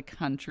as a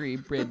country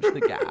bridge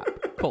the gap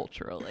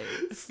culturally.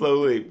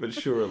 Slowly but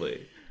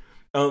surely.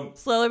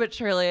 Slowly but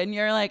surely. And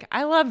you're like,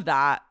 I love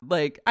that.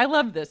 Like, I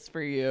love this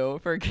for you,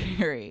 for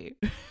Carrie.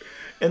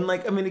 And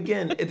like, I mean,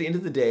 again, at the end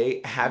of the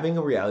day, having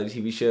a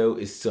reality TV show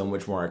is so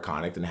much more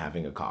iconic than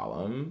having a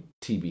column,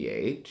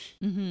 TBH.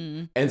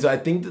 Mm-hmm. And so I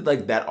think that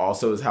like that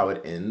also is how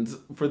it ends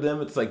for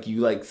them. It's like you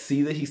like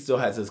see that he still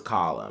has his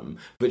column,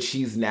 but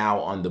she's now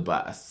on the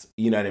bus.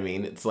 You know what I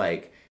mean? It's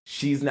like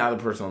she's now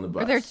the person on the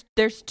bus. Or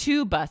there's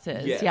two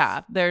buses. Yes.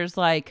 Yeah. There's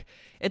like,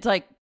 it's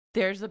like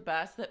there's a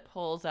bus that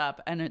pulls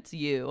up and it's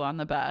you on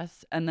the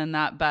bus, and then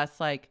that bus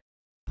like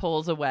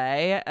pulls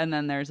away, and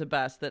then there's a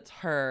bus that's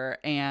her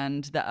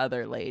and the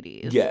other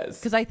ladies. Yes.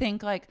 Because I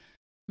think like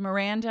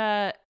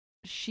Miranda,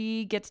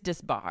 she gets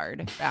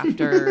disbarred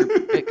after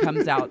it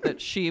comes out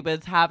that she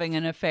was having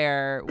an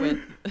affair with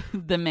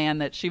the man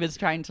that she was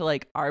trying to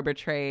like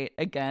arbitrate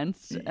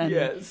against. And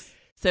yes.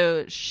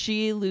 so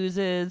she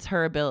loses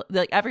her ability.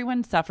 Like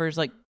everyone suffers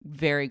like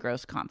very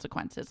gross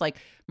consequences. Like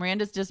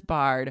Miranda's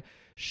disbarred.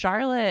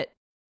 Charlotte,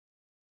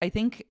 I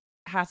think,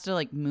 has to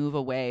like move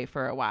away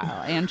for a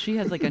while. And she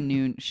has like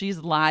she's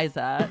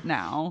Liza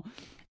now.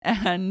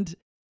 And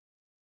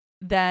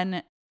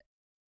then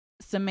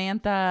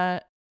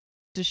Samantha,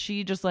 does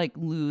she just like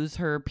lose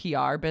her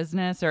PR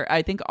business? Or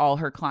I think all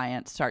her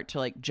clients start to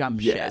like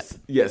jump ship.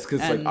 Yes,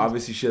 because like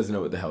obviously she doesn't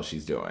know what the hell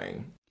she's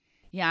doing.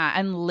 Yeah,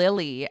 and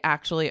Lily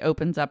actually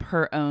opens up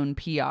her own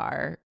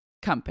PR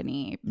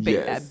company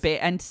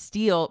and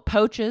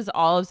poaches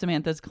all of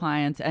Samantha's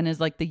clients and is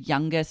like the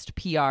youngest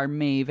PR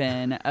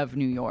maven of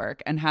New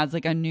York and has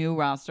like a new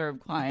roster of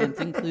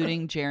clients,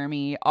 including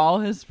Jeremy, all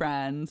his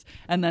friends,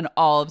 and then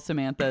all of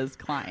Samantha's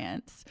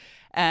clients.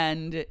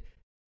 And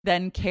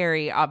then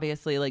Carrie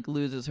obviously like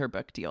loses her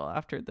book deal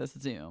after this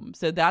Zoom.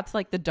 So that's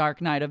like the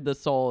dark night of the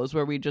soul, is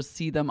where we just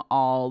see them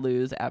all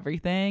lose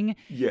everything.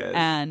 Yes.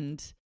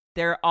 And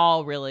they're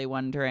all really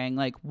wondering,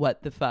 like,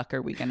 what the fuck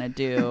are we going to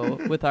do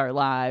with our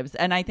lives?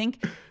 And I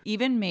think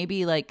even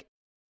maybe, like,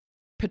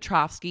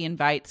 Petrovsky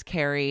invites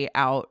Carrie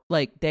out,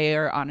 like,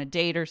 they're on a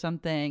date or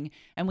something.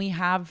 And we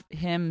have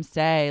him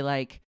say,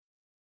 like,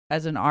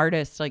 as an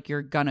artist, like,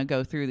 you're going to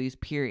go through these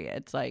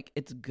periods. Like,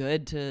 it's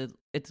good to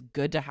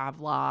have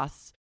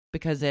loss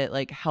because it,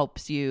 like,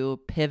 helps you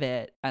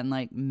pivot and,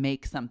 like,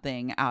 make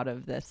something out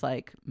of this,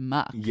 like,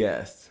 muck.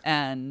 Yes.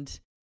 And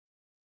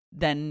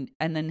then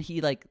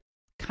he, like,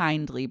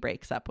 kindly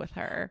breaks up with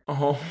her.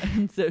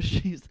 And so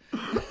she's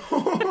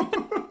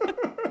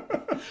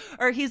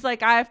or he's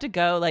like, I have to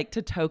go like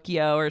to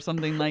Tokyo or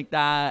something like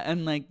that,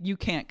 and like you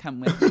can't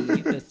come with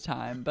me this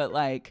time, but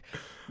like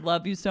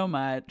love you so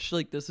much,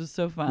 like this is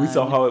so fun. We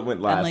saw how it went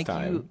last like,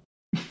 time.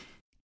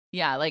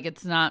 Yeah, like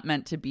it's not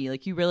meant to be.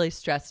 Like you really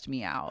stressed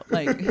me out.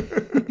 Like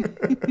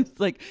it's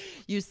like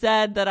you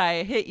said that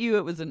I hit you.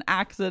 It was an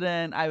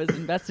accident. I was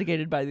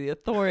investigated by the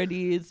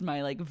authorities.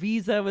 My like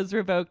visa was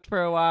revoked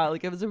for a while.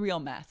 Like it was a real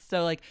mess.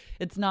 So like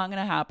it's not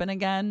gonna happen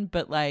again.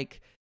 But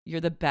like you're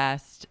the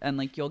best, and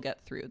like you'll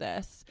get through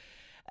this.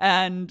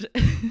 And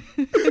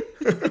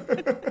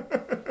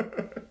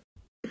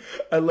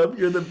I love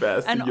you're the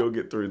best, and you'll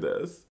get through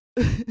this.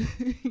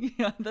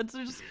 Yeah, that's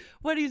just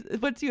what do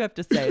you have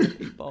to say to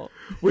people?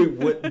 Wait,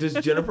 what does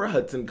Jennifer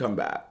Hudson come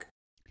back?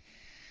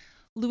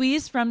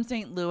 Louise from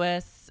St.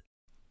 Louis,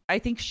 I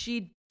think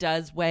she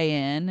does weigh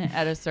in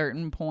at a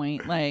certain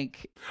point.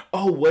 Like,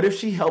 oh, what if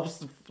she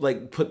helps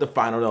like put the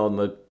final nail in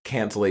the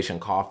cancellation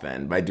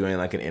coffin by doing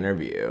like an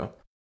interview?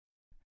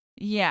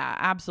 Yeah,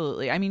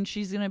 absolutely. I mean,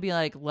 she's gonna be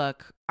like,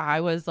 look,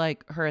 I was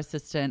like her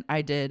assistant.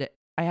 I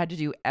had to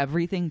do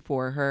everything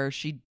for her.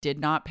 She did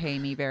not pay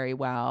me very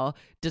well,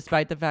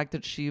 despite the fact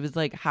that she was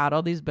like had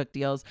all these book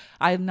deals.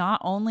 I not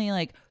only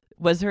like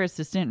was her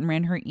assistant and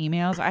ran her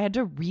emails, I had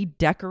to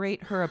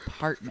redecorate her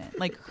apartment.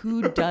 Like,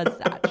 who does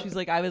that? She's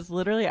like, I was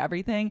literally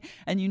everything.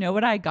 And you know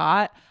what I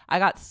got? I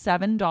got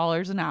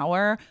 $7 an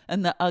hour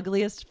and the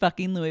ugliest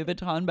fucking Louis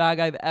Vuitton bag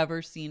I've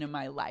ever seen in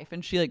my life.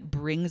 And she like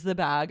brings the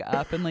bag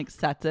up and like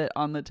sets it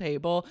on the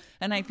table.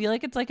 And I feel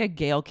like it's like a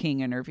Gayle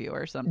King interview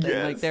or something.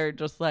 Yes. Like they're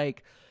just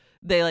like,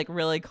 they like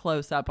really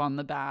close up on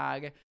the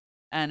bag,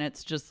 and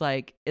it's just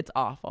like, it's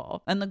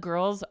awful. And the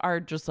girls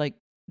are just like,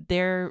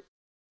 they're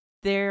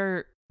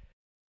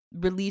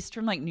released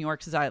from like New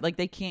York society. Like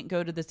they can't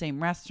go to the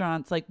same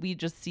restaurants. Like we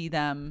just see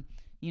them,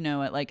 you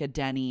know, at like a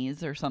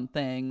Denny's or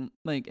something.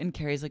 Like, and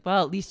Carrie's like,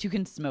 well, at least you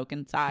can smoke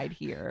inside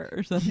here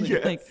or something.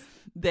 Yes. Like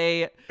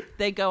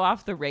they go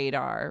off the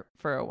radar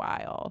for a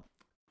while.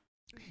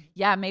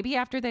 Yeah, maybe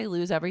after they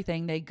lose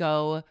everything,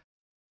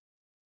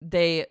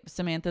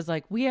 Samantha's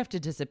like, we have to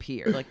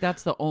disappear. Like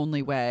that's the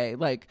only way.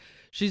 Like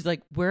she's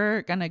like,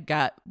 we're gonna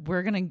get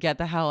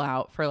the hell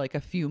out for like a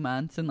few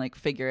months and like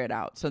figure it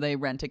out. So they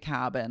rent a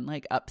cabin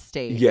like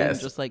upstate and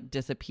just like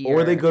disappear.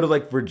 Or they go to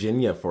like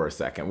Virginia for a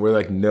second where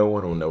like no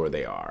one will know where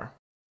they are.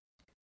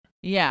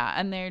 Yeah,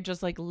 and they're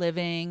just like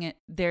living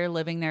their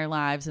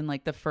lives in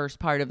like the first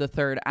part of the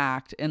third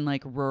act in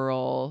like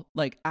rural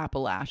like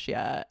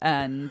Appalachia,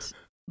 and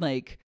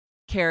like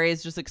Carrie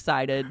is just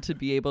excited to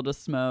be able to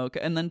smoke.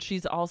 And then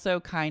she's also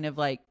kind of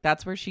like,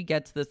 that's where she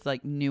gets this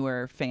like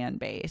newer fan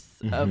base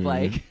of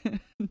like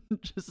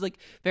just like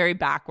very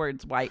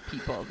backwards white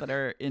people that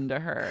are into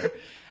her.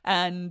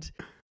 And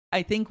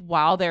I think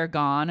while they're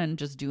gone and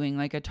just doing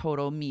like a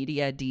total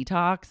media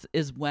detox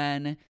is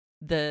when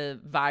the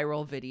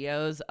viral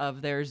videos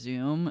of their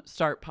Zoom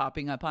start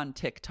popping up on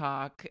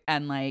TikTok,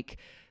 and like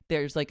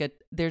there's like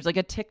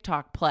a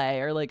TikTok play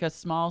or like a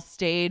small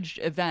staged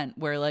event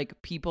where like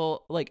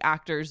people, like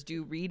actors,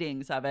 do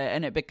readings of it,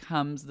 and it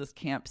becomes this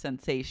camp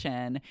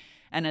sensation.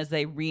 And as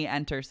they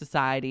re-enter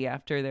society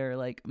after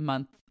their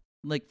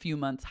few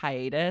months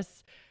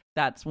hiatus,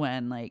 that's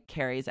when like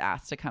Carrie's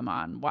asked to come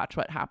on Watch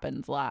What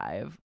Happens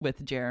Live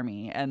with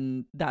Jeremy,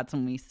 and that's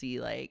when we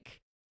see like,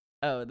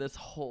 oh, this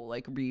whole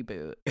like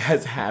reboot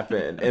has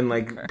happened, and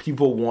like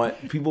people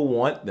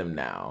want them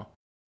now.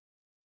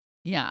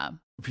 Yeah.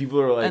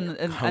 People are like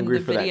hungry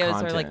for that content. And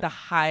the videos are like the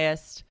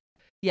highest.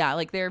 Yeah,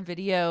 like their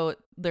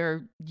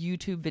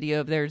YouTube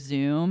video of their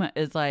Zoom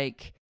is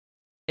like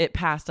it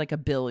passed like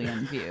 1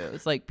 billion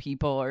views. Like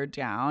people are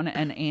down.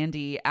 And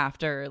Andy,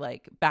 after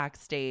like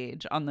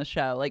backstage on the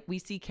show, like we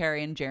see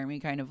Carrie and Jeremy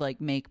kind of like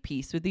make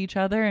peace with each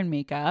other and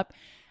make up.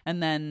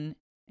 And then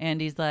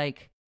Andy's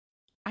like,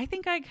 I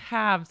think I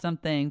have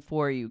something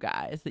for you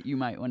guys that you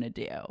might want to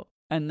do.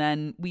 And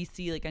then we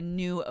see like a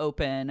new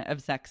open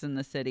of Sex and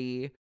the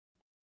City.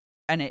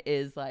 And it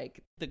is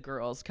like the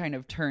girls kind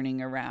of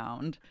turning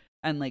around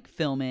and like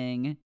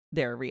filming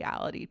their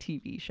reality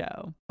TV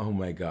show. Oh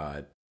my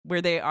God.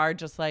 Where they are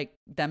just like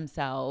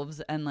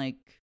themselves and like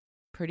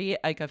pretty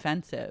like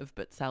offensive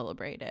but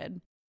celebrated.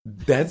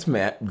 That's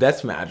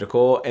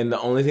magical. And the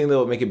only thing that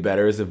would make it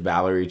better is if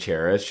Valerie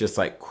Cherish just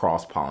like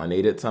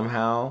cross-pollinated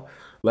somehow,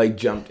 like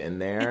jumped in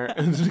there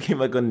and just became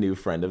like a new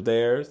friend of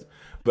theirs.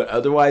 But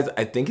otherwise,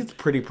 I think it's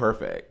pretty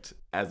perfect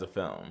as a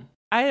film.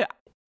 I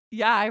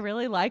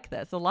really like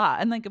this a lot.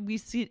 And like we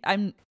see,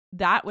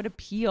 that would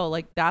appeal.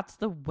 Like that's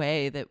the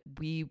way that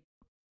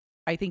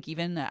I think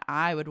even that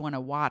I would want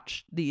to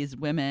watch these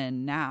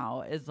women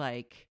now is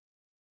like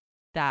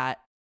that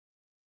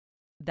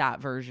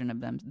version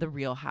of them, the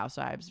Real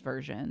Housewives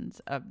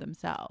versions of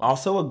themselves.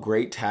 Also, a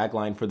great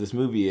tagline for this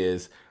movie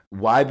is,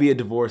 why be a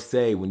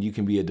divorcee when you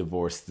can be a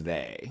divorced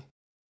they?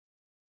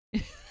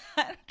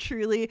 That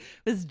truly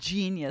was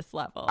genius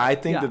level. I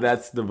think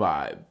that's the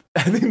vibe.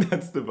 I think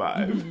that's the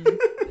vibe. Mm-hmm.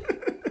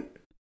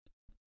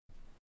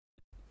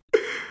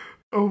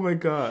 Oh my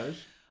gosh.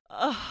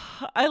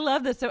 I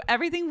love this. So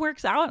everything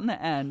works out in the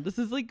end. This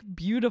is like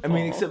beautiful. I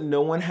mean, except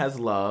no one has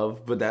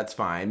love, but that's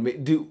fine.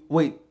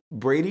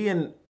 Brady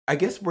and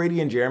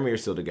Jeremy are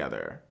still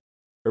together.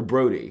 Or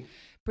Brody.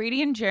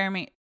 Brady and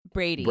Jeremy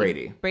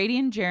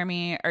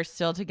are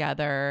still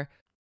together.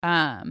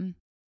 And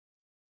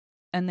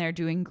they're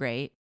doing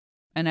great.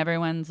 And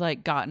everyone's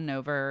like gotten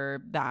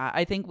over that.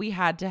 I think we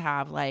have to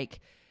have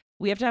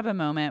a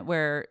moment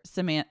where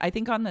I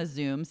think on the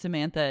Zoom,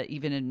 Samantha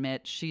even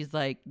admits she's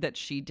like that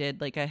she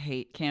did like a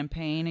hate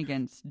campaign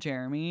against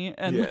Jeremy.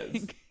 And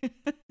yes.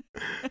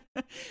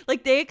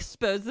 like they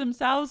expose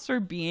themselves for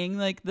being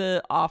like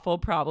the awful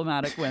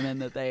problematic women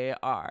that they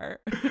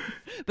are.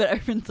 But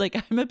everyone's like,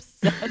 I'm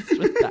obsessed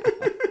with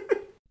that.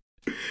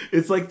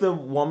 It's like the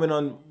woman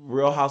on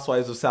Real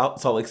Housewives of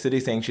Salt Lake City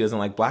saying she doesn't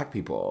like black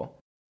people.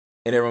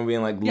 And everyone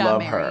being like, love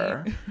Mary.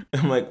 her.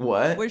 I'm like,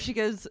 what? Where she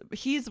goes,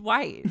 he's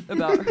white,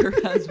 about her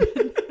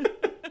husband.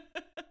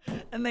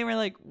 And they were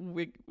like,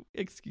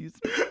 excuse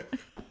me.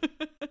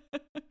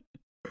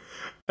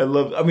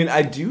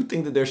 I do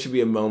think that there should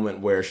be a moment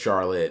where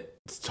Charlotte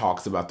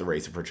talks about the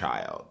race of her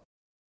child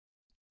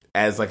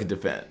as like a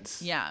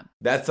defense. Yeah.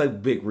 That's like a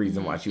big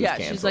reason why she was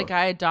canceled. She's like,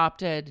 I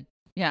adopted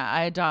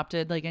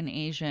like an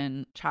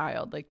Asian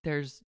child. Like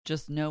there's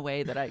just no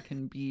way that I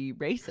can be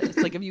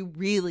racist. Like if you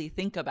really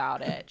think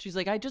about it. She's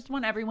like, I just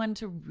want everyone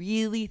to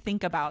really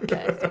think about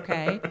this,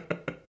 okay?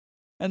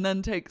 And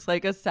then takes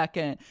like a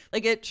second.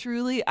 Like it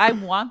truly, I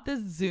want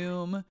this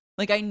Zoom.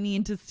 Like I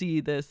need to see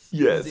this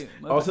Zoom.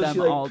 Also, she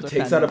like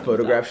takes out a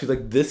photograph. She's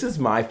like, this is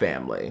my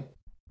family.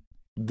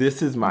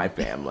 This is my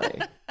family.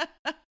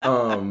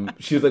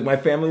 She was like, my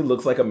family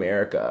looks like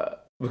America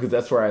because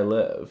that's where I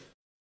live.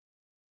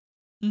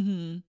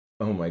 Mm-hmm.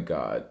 Oh my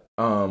God.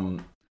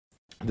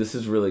 This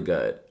is really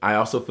good. I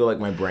also feel like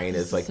my brain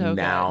is like so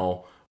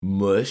now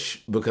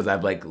mush because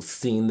I've like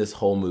seen this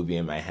whole movie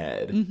in my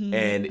head. Mm-hmm.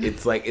 And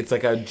it's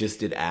like I just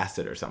did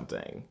acid or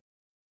something.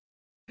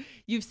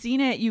 You've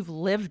seen it, you've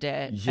lived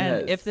it. Yes.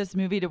 And if this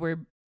movie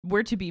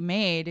were to be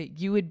made,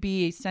 you would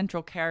be a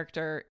central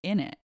character in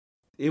it.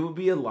 It would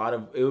be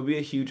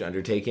a huge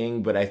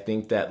undertaking, but I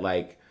think that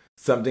like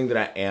something that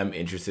I am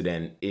interested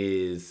in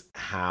is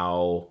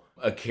how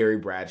a Carrie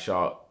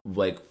Bradshaw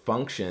like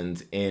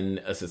functions in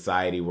a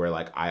society where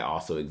like I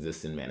also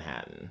exist in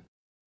Manhattan.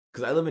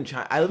 Because I live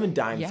in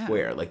Dime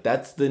Square. Like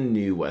that's the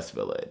new West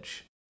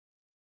Village.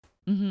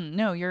 Mm-hmm.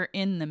 No, you're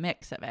in the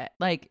mix of it.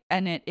 Like,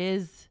 and it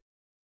is,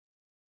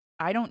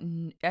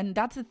 and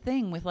that's the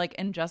thing with like,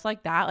 and just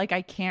like that, like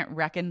I can't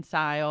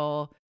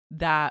reconcile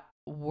that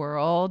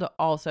world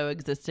also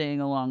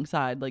existing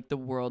alongside like the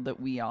world that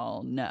we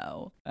all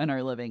know and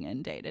are living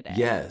in day to day.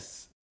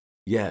 Yes.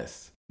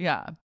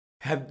 Yeah.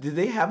 Did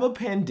they have a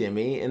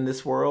pandemic in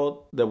this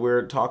world that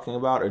we're talking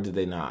about, or did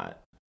they not?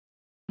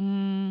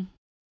 I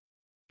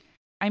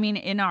mean,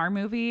 in our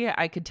movie,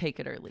 I could take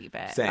it or leave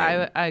it.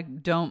 Same. I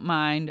don't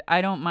mind.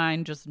 I don't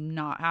mind just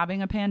not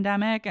having a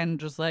pandemic and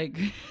just like,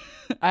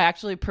 I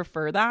actually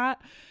prefer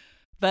that.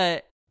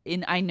 But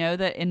I know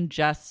that in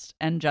just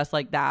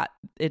like that,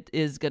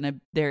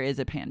 there is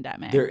a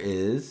pandemic. There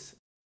is?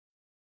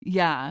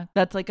 Yeah,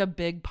 that's like a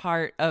big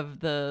part of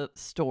the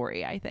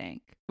story, I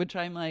think. Which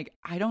I'm like,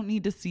 I don't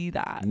need to see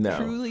that. No.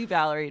 Truly,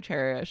 Valerie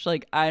Cherish.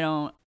 Like, I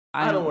don't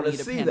want to need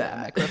see a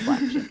pandemic that.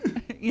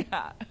 reflection.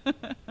 Yeah.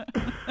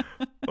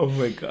 Oh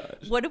my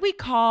gosh. What do we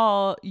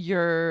call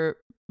your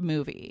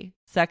movie?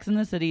 Sex and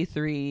the City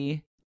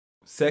 3.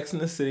 Sex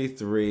and the City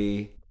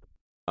 3.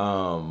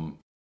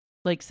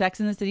 Like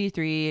Sex and the City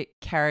 3,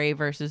 Carrie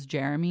versus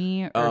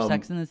Jeremy, or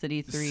Sex and the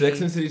City 3.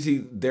 Sex and the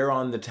City, they're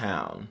on the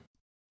town.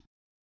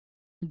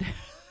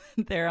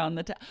 They're on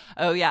the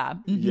oh yeah.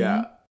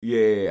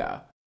 Yeah.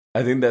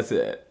 I think that's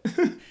it.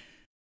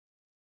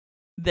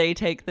 They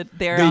take the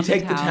They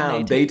take the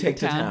town. They take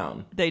the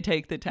town. They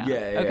take the town.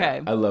 Yeah.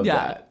 Okay. I love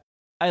that.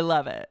 I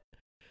love it.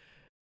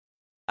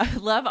 I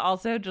love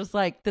also just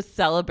like the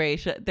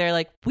celebration. They're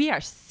like, we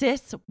are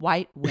cis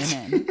white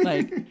women,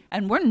 like,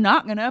 and we're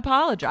not going to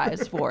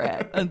apologize for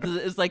it. And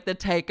it's like the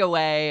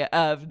takeaway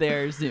of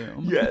their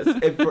Zoom. Yes,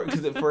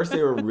 because at first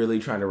they were really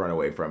trying to run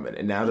away from it,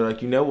 and now they're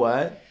like, you know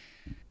what?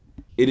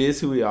 It is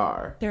who we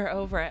are. They're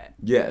over it.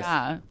 Yes.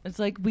 Yeah. It's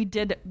like we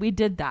did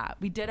that.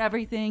 We did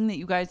everything that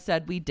you guys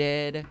said we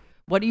did.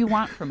 What do you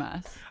want from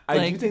us?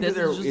 I do think that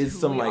there is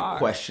some like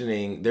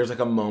questioning. There's like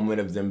a moment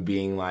of them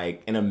being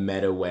like in a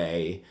meta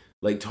way,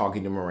 like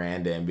talking to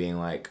Miranda and being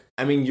like,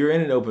 I mean, you're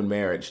in an open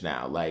marriage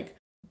now. Like,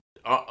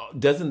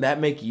 doesn't that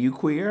make you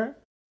queer?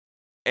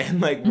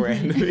 And like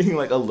Miranda being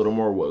like a little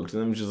more woke to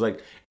them, just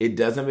like, it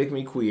doesn't make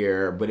me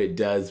queer, but it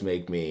does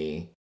make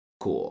me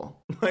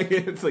cool. Like,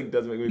 it's like,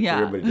 doesn't make me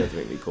queer, but it does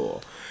make me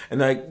cool. And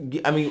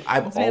like, I mean,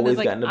 I've always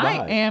like, gotten the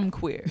vibe. I am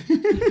queer.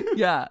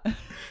 Yeah.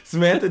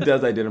 Samantha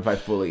does identify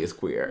fully as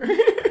queer.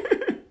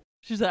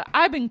 She's like,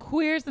 I've been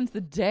queer since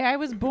the day I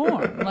was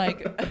born.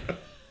 Like,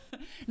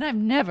 and I've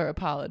never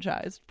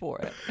apologized for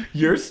it.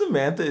 Your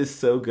Samantha is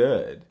so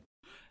good.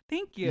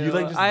 Thank you. You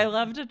like just, I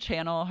love to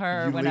channel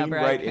her you whenever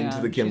lean right I can.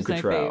 into the Kim She's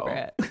Cattrall.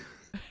 My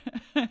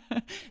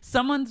favorite.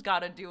 Someone's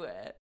got to do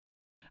it.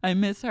 I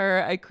miss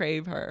her. I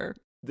crave her.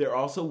 There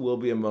also will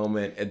be a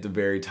moment at the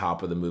very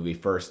top of the movie,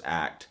 first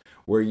act,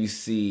 where you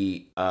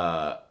see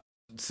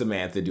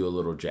Samantha do a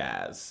little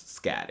jazz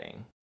scatting.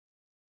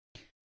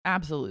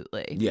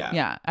 Absolutely. Yeah.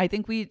 Yeah. I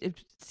think we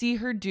see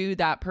her do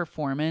that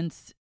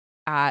performance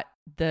at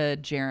the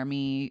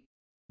Jeremy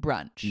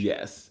brunch.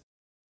 Yes.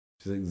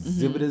 She's like,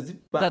 zippity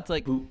zip. That's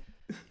like, boop.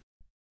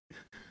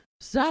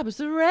 Sabbath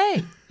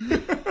Ray.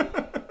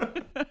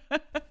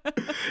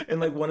 And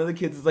like one of the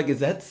kids is like, is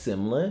that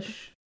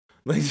Simlish?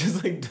 Like,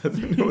 just like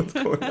doesn't know what's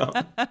going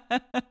on.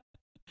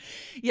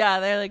 Yeah,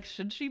 they're like,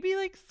 should she be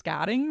like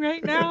scatting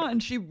right now?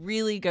 And she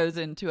really goes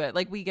into it.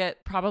 Like, we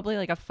get probably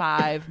like a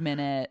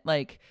 5-minute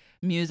like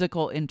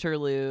musical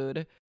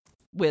interlude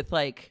with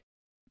like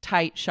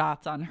tight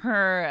shots on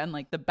her and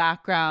like the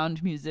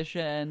background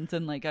musicians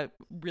and like a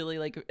really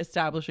like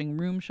establishing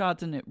room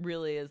shots, and it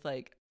really is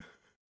like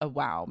a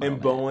wow moment.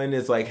 And Bowen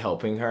is like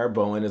helping her.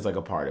 Bowen is like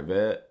a part of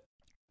it.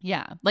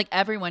 Yeah, like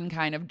everyone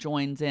kind of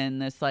joins in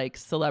this like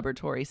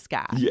celebratory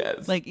scat.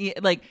 Yes.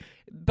 Like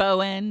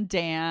Bowen,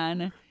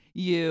 Dan,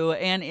 you,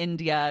 and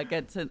India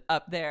gets it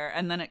up there,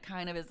 and then it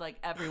kind of is like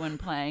everyone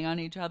playing on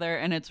each other,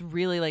 and it's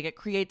really like it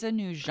creates a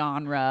new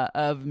genre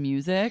of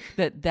music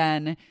that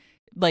then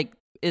like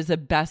is a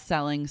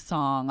best-selling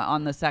song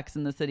on the Sex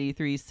and the City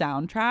 3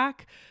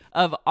 soundtrack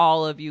of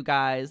all of you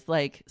guys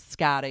like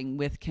scatting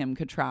with Kim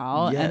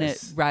Cattrall. Yes. And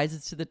it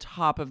rises to the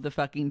top of the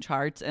fucking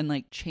charts and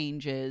like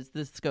changes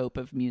the scope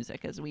of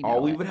music as we know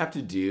All we it. would have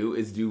to do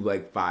is do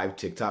like 5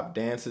 TikTok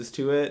dances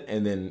to it,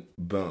 and then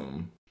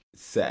boom,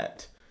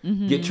 set.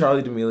 Mm-hmm. Get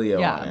Charlie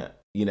D'Amelio on it,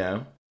 you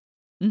know?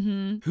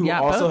 Mm-hmm. Who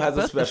also has a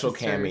both the special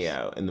sisters.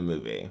 cameo in the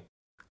movie.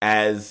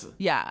 As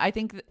Yeah, I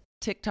think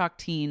TikTok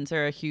teens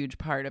are a huge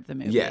part of the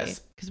movie. Yes.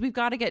 Because we've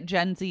got to get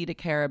Gen Z to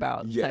care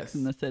about Sex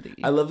in the City.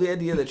 I love the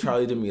idea that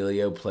Charlie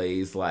D'Amelio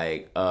plays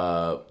like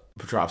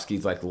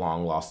Petrovsky's like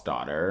long lost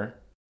daughter.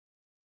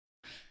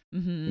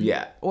 Mm-hmm.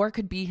 Yeah. Or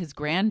could be his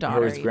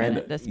granddaughter Or his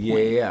at this point.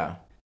 Yeah.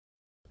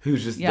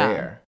 Who's just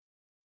there.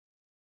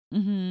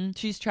 Mm-hmm.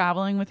 She's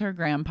traveling with her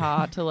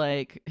grandpa to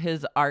like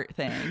his art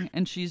thing,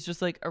 and she's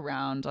just like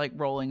around like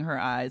rolling her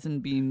eyes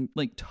and being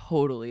like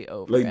totally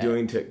over Like it.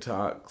 doing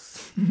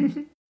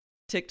TikToks.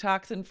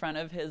 TikToks in front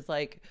of his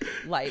like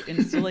light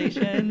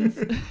installations.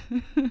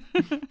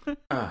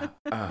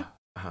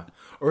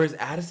 Or is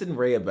Addison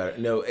Rae a better?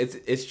 No,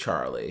 it's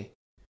Charlie.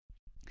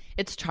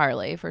 It's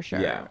Charlie for sure.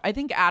 Yeah. I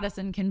think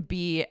Addison can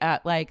be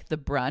at like the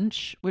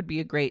brunch would be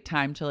a great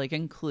time to like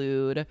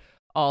include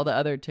all the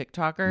other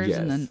TikTokers. Yes.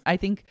 And then I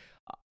think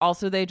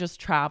also they just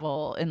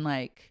travel in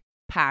like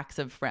packs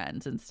of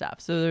friends and stuff.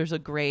 So there's a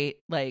great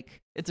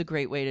like it's a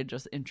great way to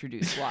just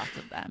introduce lots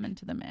of them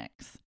into the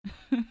mix.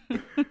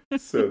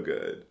 So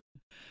good.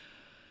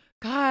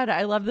 God,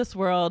 I love this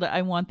world.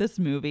 I want this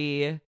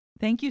movie.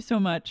 Thank you so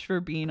much for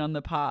being on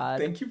the pod.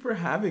 Thank you for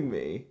having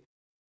me.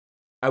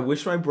 I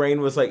wish my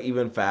brain was like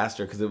even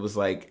faster, because it was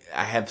like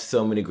I have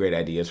so many great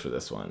ideas for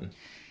this one.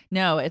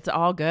 No, it's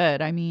all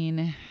good. I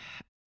mean,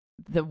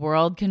 the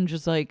world can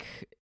just like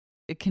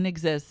it can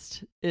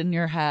exist in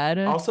your head.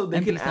 Also, they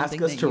and can be ask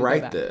something us that to you go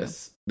write back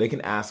this. They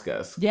can ask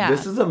us. Yeah.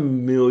 This is a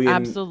million.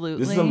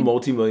 Absolutely. This is a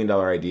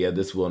multi-million-dollar idea.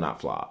 This will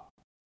not flop.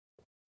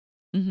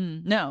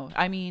 Mm-hmm. No,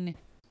 I mean,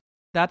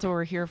 that's what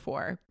we're here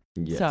for.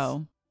 Yes.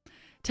 So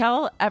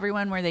tell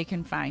everyone where they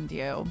can find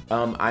you.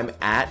 I'm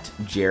at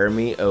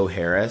Jeremy O.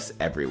 Harris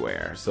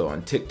everywhere. So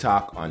on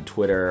TikTok, on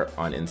Twitter,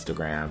 on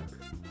Instagram,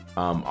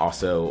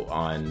 also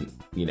on,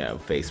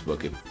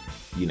 Facebook, if,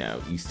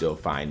 you still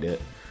find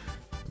it.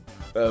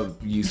 a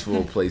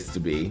useful place to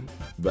be.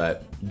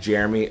 But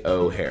Jeremy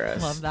O.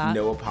 Harris. Love that.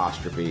 No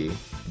apostrophe,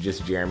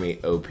 just Jeremy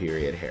O.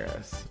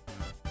 Harris.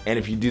 And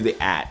if you do the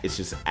 @, it's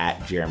just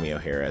 @Jeremy O.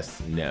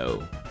 Harris.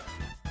 No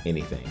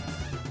anything.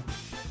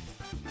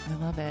 I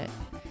love it.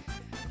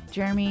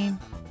 Jeremy,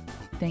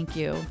 thank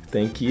you.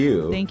 Thank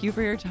you. Thank you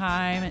for your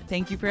time.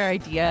 Thank you for your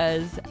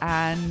ideas.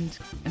 And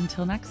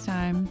until next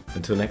time.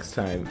 Until next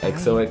time.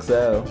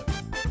 XOXO.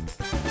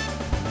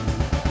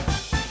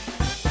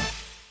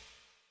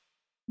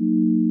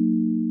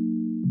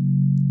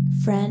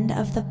 Friend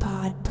of the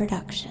Pod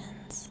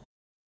Productions.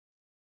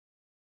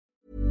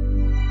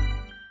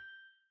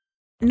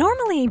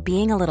 Normally,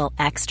 being a little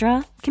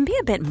extra can be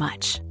a bit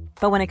much.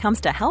 But when it comes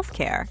to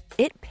healthcare,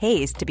 it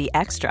pays to be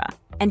extra.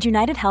 And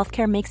United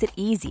Healthcare makes it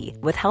easy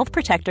with Health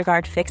Protector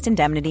Guard fixed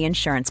indemnity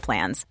insurance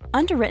plans.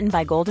 Underwritten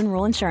by Golden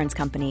Rule Insurance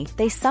Company,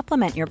 they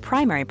supplement your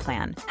primary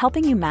plan,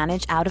 helping you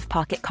manage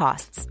out-of-pocket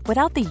costs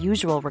without the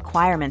usual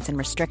requirements and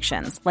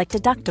restrictions like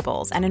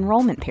deductibles and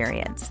enrollment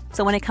periods.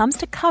 So when it comes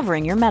to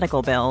covering your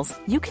medical bills,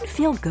 you can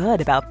feel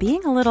good about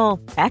being a little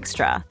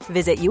extra.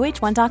 Visit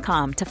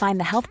UH1.com to find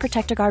the Health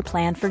Protector Guard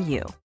plan for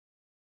you.